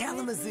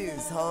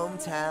 Kalamazoo's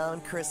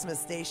hometown Christmas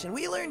station.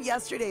 We learned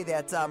yesterday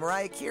that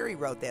Mariah Carey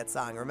wrote that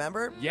song,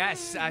 remember?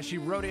 Yes, she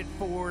wrote it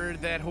for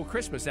that whole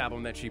Christmas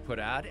album that she put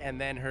out, and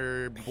then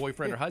her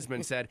boyfriend or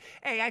husband said,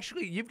 hey,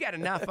 actually, you've got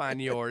enough on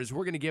yours.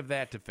 We're going to give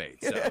that to Faith.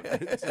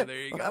 So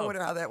there you go. I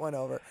wonder how that went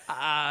over.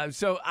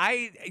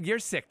 You're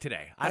sick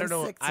today. I don't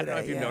know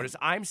if you've noticed.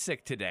 I'm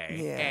sick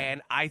today,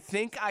 and I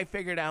think I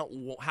figured out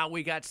how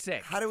we got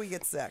sick. How do we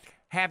get sick?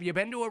 Have you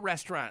been to a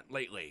restaurant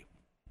lately?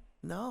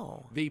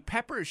 No. The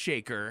pepper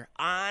shaker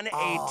on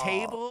a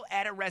table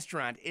at a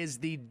restaurant is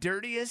the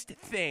dirtiest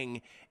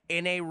thing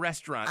in a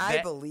restaurant.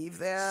 I believe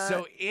that.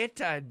 So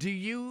do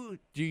you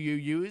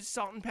use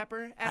salt and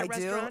pepper at a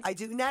restaurant? I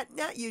do. Not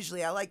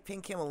usually. I like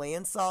pink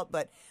Himalayan salt,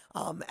 but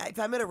if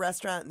I'm at a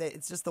restaurant and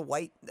it's just the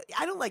white,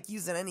 I don't like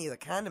using any of the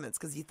condiments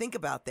because you think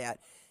about that.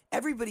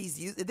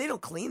 Everybody's they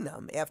don't clean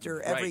them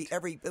after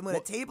every when a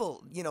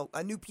table,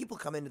 new people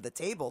come into the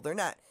table, they're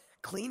not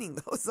cleaning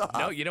those off.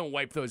 No, you don't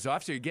wipe those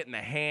off, so you're getting the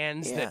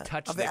hands that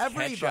touch the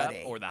ketchup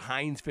or the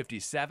Heinz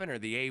 57 or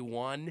the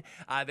A1.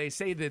 They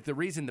say that the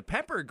reason the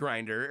pepper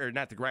grinder, or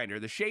not the grinder,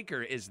 the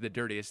shaker is the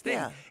dirtiest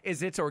thing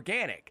is it's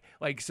organic.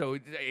 Like, so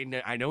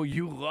I know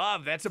you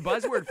love, that's a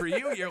buzzword for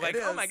you. You're like,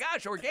 oh my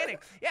gosh,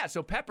 organic. Yeah,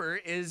 so pepper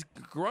is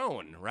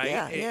grown, right?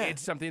 Yeah,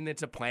 It's something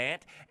that's a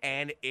plant,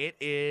 and it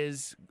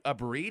is a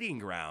breeding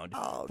ground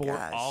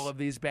for all of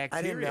these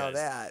bacteria. I didn't know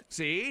that.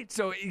 See?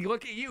 So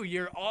look at you.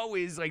 You're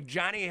always like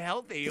Johnny healthy.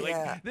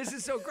 Like, this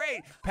is so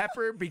great.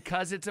 Pepper,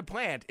 because it's a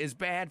plant, is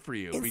bad for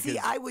you. And see,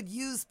 I would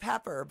use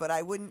pepper, but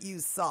I wouldn't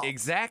use salt.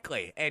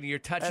 Exactly. And you're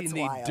touching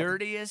the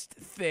dirtiest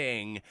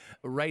thing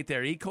right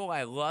there. E.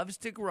 coli loves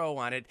to grow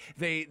on it.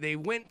 They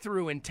went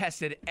through and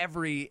tested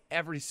every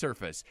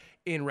surface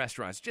in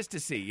restaurants just to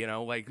see,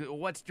 like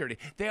what's dirty.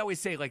 They always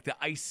say like the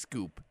ice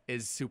scoop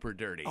is super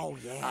dirty. Oh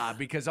yeah.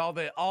 Because all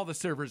the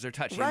servers are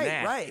touching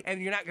that. Right.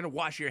 And you're not going to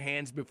wash your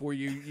hands before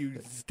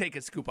you take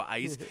a scoop of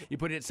ice. You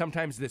put it,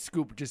 sometimes the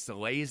scoop just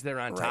lays there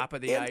on top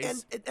of the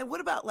ice. And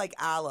what about like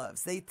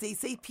olives? They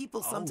say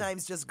people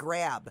sometimes just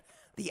grab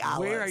the olives.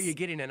 Where are you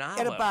getting an olive?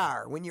 At a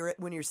bar, when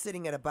you're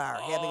sitting at a bar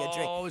having a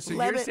drink. Oh, so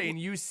you're saying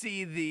you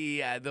see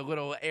the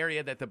little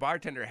area that the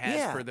bartender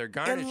has for their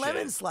garnishes. And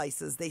lemon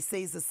slices, they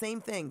say is the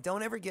same thing.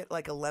 Don't ever get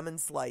like a lemon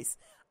slice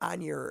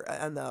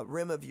on the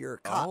rim of your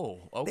cup. Oh,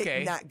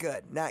 okay. Not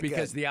good.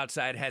 Because the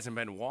outside hasn't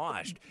been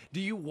washed. Do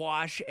you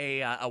wash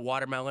a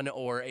watermelon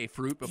or a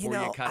fruit before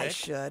you cut it? I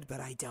should, but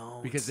I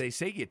don't. Because they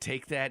say you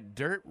take that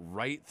dirt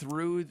right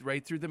through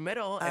the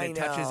middle, and it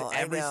touches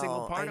every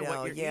single part of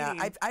what you're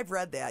eating. I've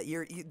read that.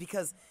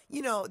 Because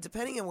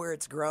depending on where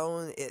it's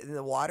grown,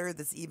 the water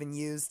that's even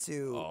used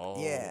to. Oh,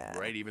 yeah.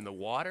 Right. Even the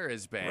water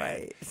is bad.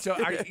 Right. So,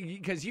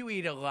 because you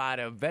eat a lot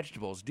of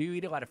vegetables, do you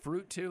eat a lot of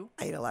fruit too?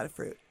 I eat a lot of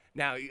fruit.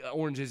 Now,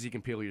 oranges you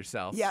can peel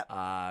yourself. Yep.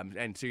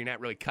 And so you're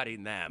not really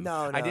cutting them.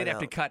 No, I did have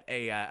to cut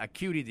a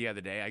cutie the other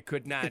day. I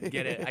could not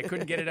get it. I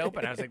couldn't get it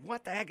open. I was like,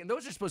 what the heck? And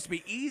those are supposed to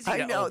be easy to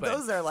open. I know.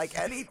 Those are like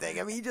anything.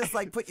 I mean, you just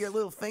like put your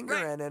little finger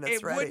in and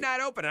it's ready. It would not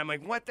open. I'm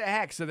like, what the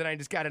heck? So then I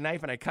just got a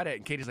knife and I cut it.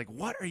 And Katie's like,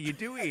 what are you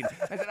doing?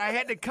 I said, I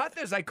had to cut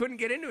this. I couldn't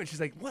get into it. She's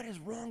like, what is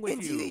wrong with you?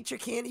 And do you eat your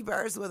candy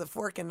bars with a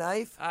fork and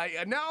knife?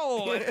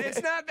 No,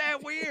 it's not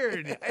that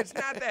weird.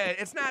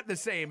 It's not the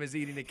same as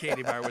eating a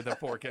candy bar with a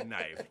fork and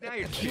knife. Now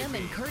you're Kim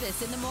and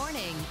Curtis in the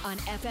morning on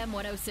FM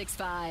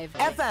 106.5.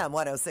 FM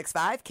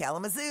 106.5,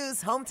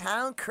 Kalamazoo's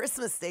hometown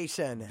Christmas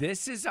station.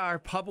 This is our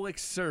public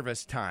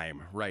service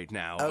time right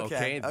now,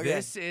 okay?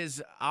 This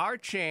is our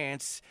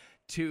chance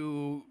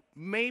to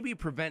maybe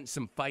prevent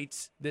some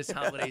fights this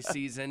holiday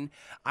season.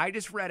 I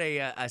just read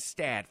a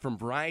stat from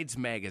Brides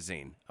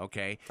Magazine,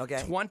 okay?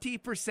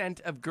 20%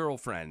 of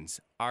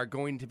girlfriends are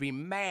going to be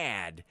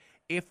mad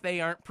if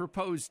they aren't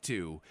proposed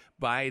to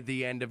by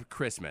the end of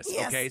Christmas.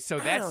 Yes, okay, so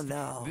I don't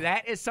know.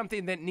 that is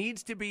something that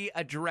needs to be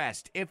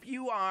addressed. If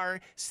you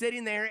are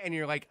sitting there and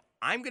you're like,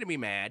 I'm going to be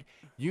mad,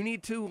 you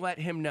need to let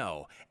him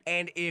know.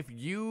 And if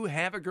you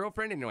have a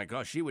girlfriend and you're like,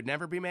 oh, she would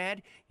never be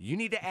mad, you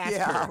need to ask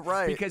her.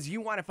 Right. Because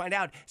you want to find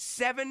out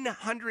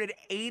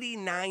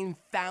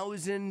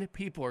 789,000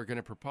 people are going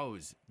to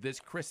propose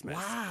this Christmas.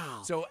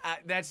 Wow. So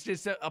that's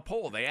just a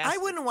poll. They asked. I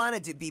wouldn't want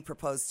it to be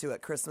proposed to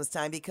at Christmas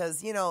time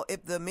because,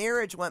 if the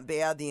marriage went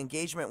bad, the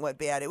engagement went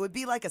bad, it would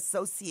be like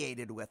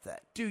associated with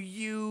it. Do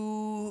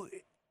you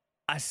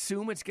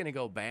assume it's going to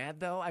go bad,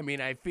 though? I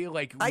mean, I feel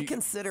like I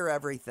consider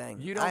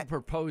everything. You don't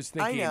propose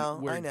thinking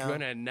we're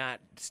going to not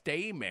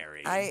stay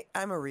married.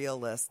 I'm a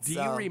realist. Do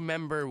you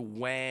remember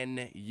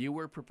when you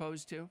were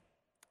proposed to?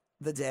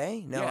 The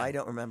day? No, Yeah. I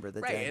don't remember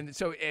the day. Right, and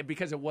so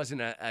because it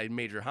wasn't a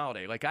major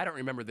holiday, like I don't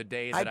remember the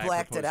day that I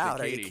blacked it out.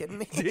 To Are you Katie. kidding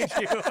me? Did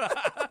you?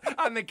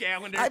 On the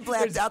calendar. I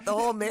blacked out the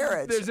whole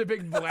marriage. There's a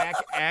big black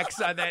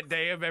X on that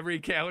day of every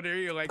calendar.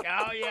 You're like,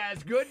 oh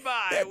yes,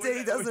 goodbye. That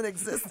day doesn't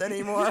exist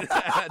anymore.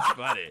 That's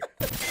funny.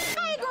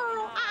 Hey,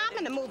 girl, I'm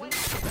in the movie.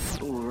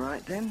 All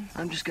right, then.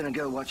 I'm just going to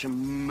go watch a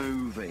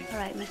movie. All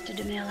right, Mr.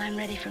 DeMille, I'm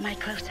ready for my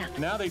close-up.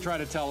 Now they try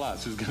to tell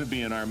us who's going to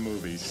be in our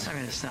movies. I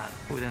mean, it's not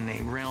within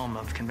the realm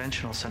of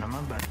conventional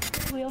cinema,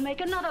 but... We'll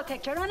make another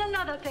picture and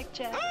another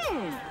picture.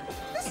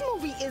 This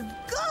movie is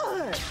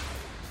good.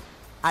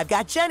 I've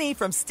got Jenny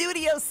from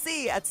Studio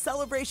C at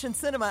Celebration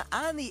Cinema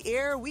on the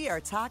air. We are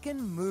talking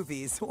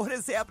movies. What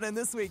is happening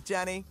this week,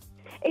 Jenny?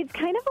 It's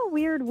kind of a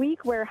weird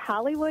week where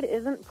Hollywood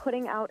isn't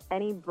putting out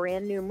any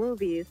brand new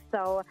movies.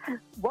 So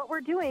what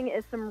we're doing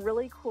is some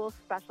really cool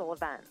special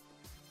events.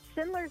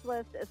 Schindler's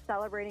List is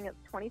celebrating its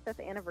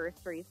 25th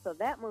anniversary, so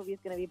that movie is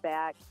going to be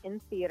back in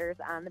theaters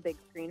on the big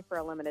screen for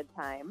a limited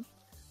time.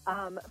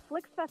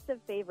 Flicks Festive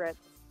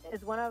Favorites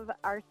is one of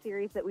our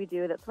series that we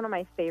do that's one of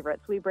my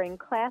favorites. We bring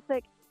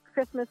classic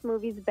Christmas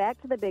movies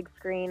back to the big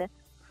screen,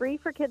 free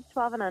for kids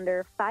 12 and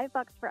under, $5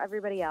 for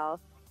everybody else.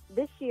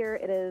 This year,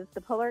 it is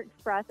The Polar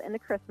Express and A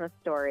Christmas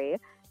Story.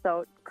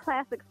 So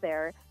classics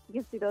there.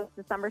 You can see those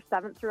December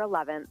 7th through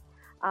 11th.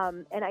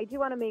 And I do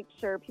want to make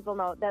sure people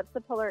know that's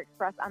the Polar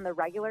Express on the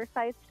regular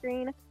size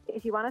screen.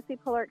 If you want to see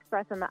Polar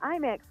Express on the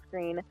IMAX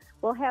screen,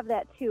 we'll have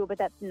that too, but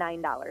that's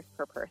 $9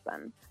 per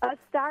person. A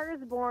Star is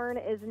Born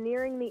is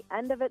nearing the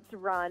end of its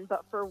run,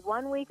 but for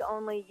 1 week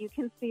only, you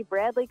can see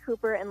Bradley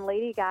Cooper and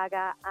Lady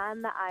Gaga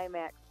on the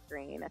IMAX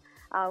screen.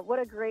 What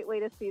a great way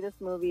to see this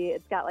movie.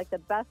 It's got like the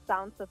best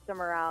sound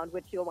system around,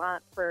 which you'll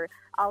want for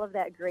all of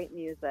that great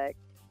music.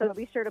 So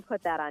be sure to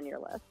put that on your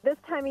list. This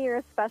time of year,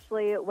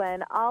 especially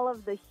when all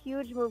of the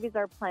huge movies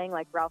are playing,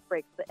 like Ralph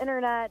Breaks the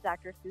Internet,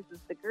 Dr. Seuss's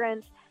The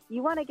Grinch,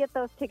 you want to get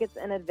those tickets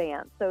in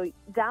advance. So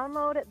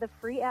download the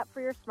free app for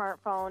your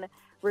smartphone,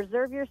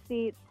 reserve your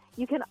seats.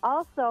 You can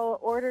also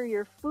order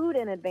your food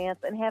in advance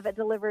and have it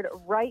delivered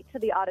right to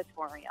the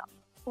auditorium.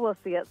 We'll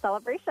see you at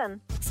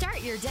Celebration.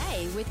 Start your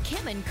day with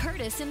Kim and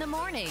Curtis in the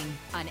morning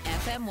on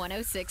FM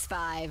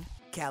 106.5.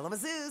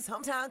 Kalamazoo's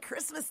hometown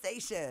Christmas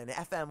station,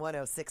 FM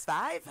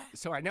 106.5.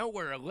 So I know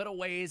we're a little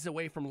ways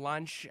away from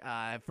lunch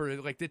for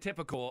like the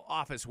typical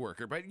office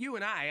worker, but you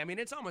and I mean,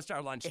 it's almost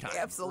our lunchtime.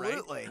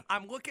 Absolutely. Right?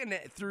 I'm looking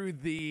through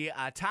the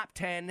top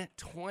 10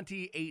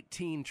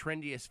 2018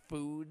 trendiest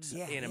foods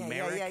in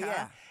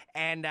America.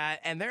 And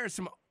there are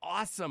some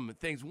awesome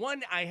things.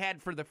 One I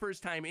had for the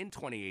first time in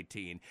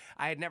 2018.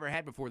 I had never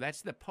had before.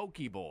 That's the poke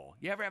bowl.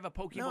 You ever have a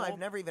poke bowl? No, I've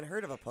never even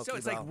heard of a poke bowl. So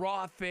it's like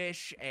raw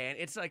fish, and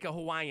it's like a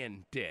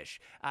Hawaiian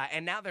dish.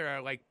 And now there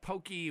are like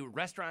poke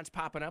restaurants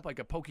popping up, like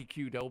a poke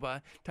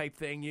Qdoba type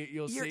thing.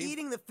 You'll see. You're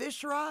eating the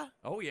fish raw?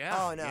 Oh, yeah.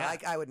 Oh, no, yeah.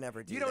 I would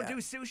never do that. You don't do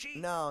sushi?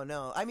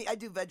 No. I mean, I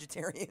do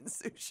vegetarian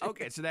sushi.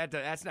 Okay, so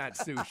that's not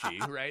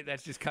sushi, right?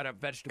 That's just cut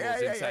up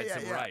vegetables inside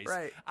some rice.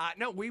 Right.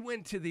 No, we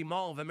went to the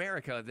Mall of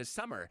America this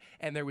summer,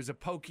 and there was a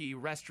poke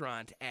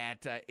restaurant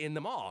in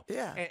the mall.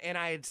 Yeah. And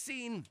I had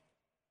seen,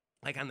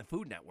 like on the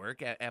Food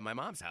Network at my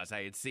mom's house,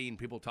 I had seen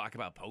people talk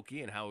about poke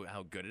and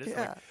how good it is. Yeah.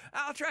 Like,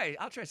 I'll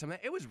try some of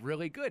that. It was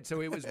really good.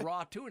 So it was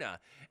raw tuna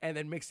and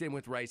then mixed in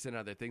with rice and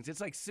other things.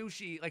 It's like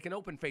sushi, like an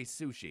open-faced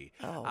sushi.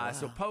 Oh, wow.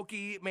 So poke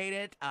made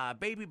it.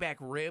 Baby back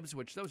ribs,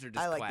 which those are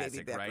just I like classic,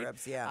 baby back right?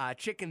 ribs, yeah.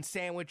 Chicken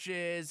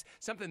sandwiches,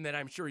 something that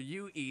I'm sure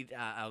you eat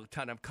a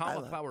ton of,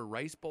 cauliflower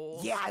rice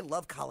bowls. Yeah, I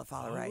love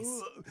cauliflower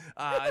rice.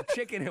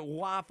 Chicken and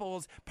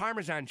waffles,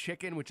 Parmesan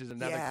chicken, which is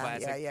another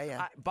classic.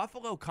 Yeah.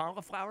 Buffalo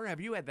cauliflower,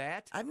 have you had that?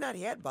 I've not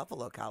had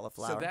buffalo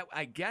cauliflower. So that,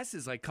 I guess,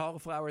 is like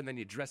cauliflower, and then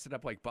you dress it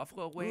up like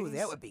buffalo wings. Ooh,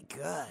 that would be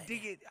good.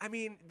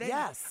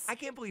 Yes. I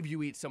can't believe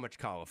you eat so much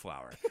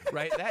cauliflower,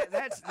 right?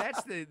 That's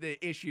the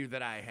issue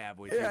that I have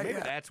with you. Maybe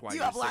that's why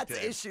you have lots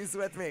of issues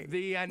with me.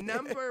 The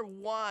number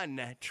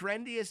one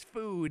trendiest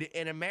food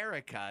in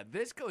America.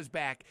 This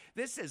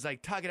is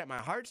like tugging at my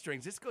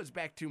heartstrings. This goes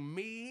back to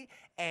me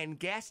and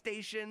gas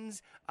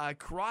stations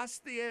across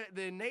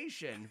the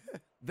nation.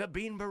 The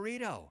bean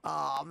burrito.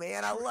 Oh,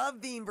 man, I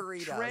love bean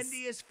burritos.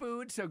 Trendiest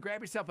food, so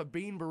grab yourself a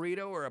bean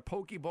burrito or a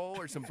poke bowl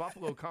or some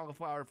buffalo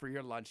cauliflower for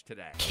your lunch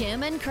today.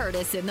 Kim and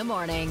Curtis in the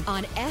morning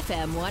on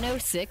FM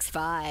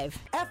 106.5.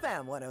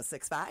 FM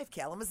 106.5,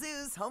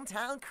 Kalamazoo's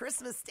hometown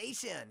Christmas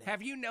station.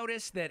 Have you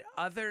noticed that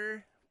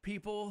other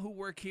people who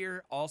work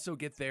here also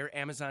get their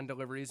Amazon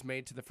deliveries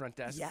made to the front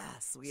desk?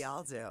 Yes, we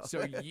all do.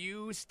 So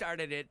you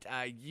started it.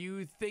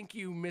 You think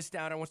you missed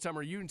out on one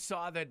summer. You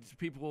saw that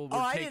people were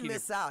I taking didn't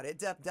miss out. It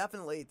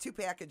definitely, 2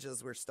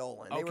 packages were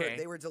stolen. Okay.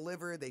 They were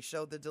delivered. They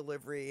showed the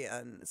delivery.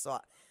 And so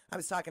I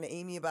was talking to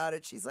Amy about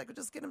it. She's like, well,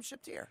 just get them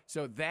shipped here.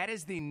 So that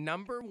is the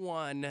number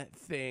one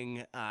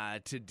thing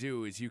to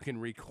do is you can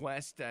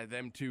request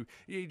them to,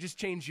 you just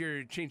change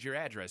your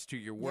address to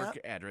your work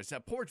address.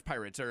 Porch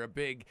pirates are a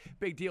big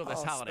deal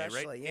this holiday,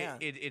 right? Yeah.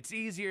 It's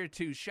easier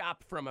to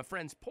shop from a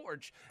friend's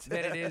porch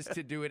than it is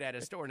to do it at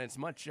a store, and it's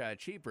much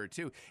cheaper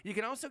too. You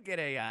can also get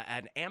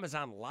an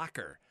Amazon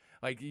locker.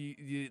 Like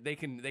they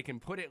can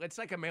put it. It's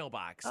like a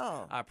mailbox,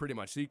 pretty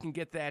much. So you can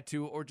get that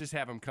too, or just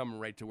have them come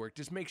right to work.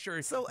 Just make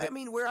sure. So I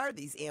mean, where are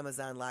these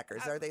Amazon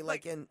lockers? Are they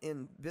like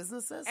in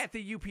businesses? At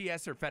the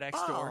UPS or FedEx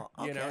store,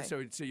 you know.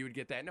 So you would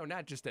get that. No,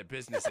 not just at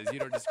businesses. You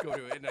don't just go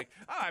to it and like,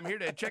 oh, I'm here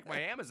to check my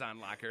Amazon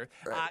locker.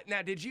 Right.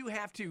 Now, did you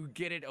have to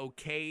get it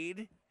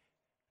okayed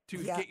to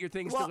get your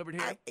things delivered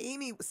here?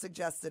 Amy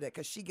suggested it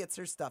because she gets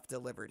her stuff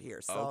delivered here.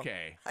 So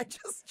okay. I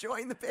just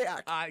joined the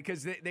pack.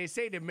 Because they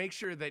say to make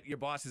sure that your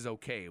boss is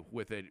okay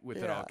with it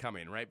all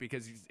coming, right?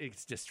 Because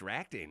it's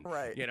distracting.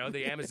 Right. You know,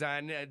 the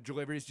Amazon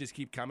deliveries just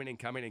keep coming and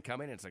coming and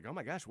coming. And it's like, oh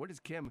my gosh, what is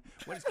Kim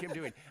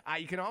doing?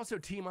 You can also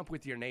team up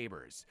with your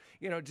neighbors.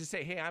 You know, just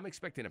say, hey, I'm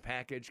expecting a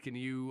package. Can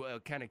you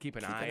kind of keep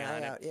an eye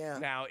on it? Yeah.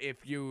 Now,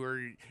 if you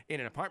were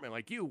in an apartment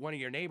like you, one of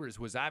your neighbors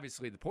was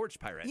obviously the porch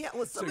pirate. Yeah,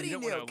 well, somebody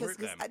knew because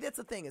that's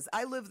the thing is,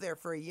 I lived there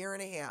for a year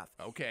and a half.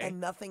 Okay. And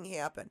nothing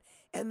happened.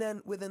 And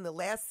then within the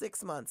last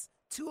 6 months,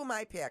 2 of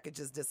my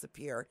packages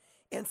disappear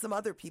and some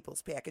other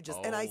people's packages.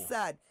 And I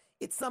said,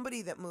 it's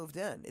somebody that moved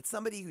in. It's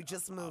somebody who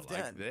just moved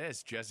in.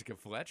 This, Jessica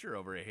Fletcher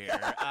over here.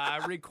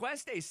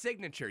 Request a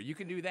signature. You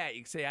can do that.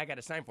 You can say, I got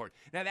to sign for it.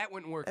 Now, that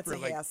wouldn't work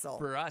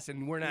for us,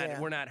 and we're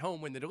not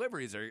home when the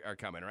deliveries are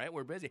coming, right?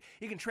 We're busy.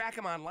 You can track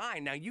them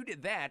online. Now, you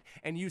did that,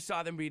 and you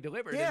saw them be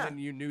delivered, and then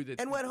you knew that.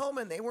 And went home,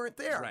 and they weren't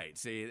there. Right.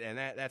 See, and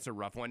that's a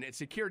rough one.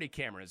 Security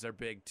cameras are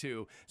big,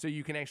 too, so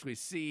you can actually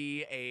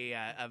see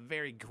a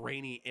very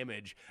grainy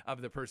image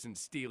of the person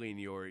stealing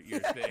your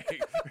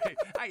thing.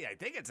 I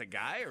think it's a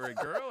guy or a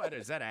girl.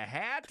 Is that a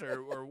hat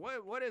or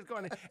what is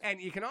going on? And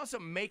you can also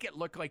make it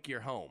look like you're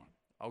home.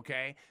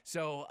 Okay,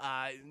 so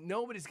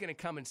nobody's going to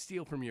come and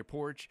steal from your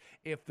porch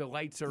if the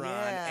lights are on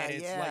and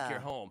it's like you're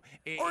home.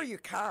 Or your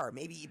car.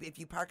 Maybe if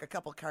you park a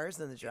couple cars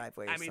in the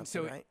driveway or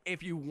something, right?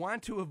 If you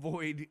want to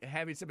avoid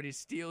having somebody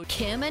steal...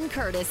 Kim and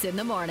Curtis in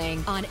the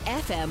morning on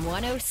FM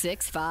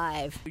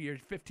 106.5. Your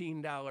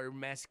 $15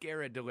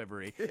 mascara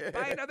delivery.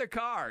 Buy another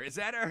car. Is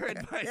that our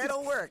advice?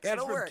 It'll work.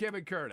 That's from Kim and Curtis.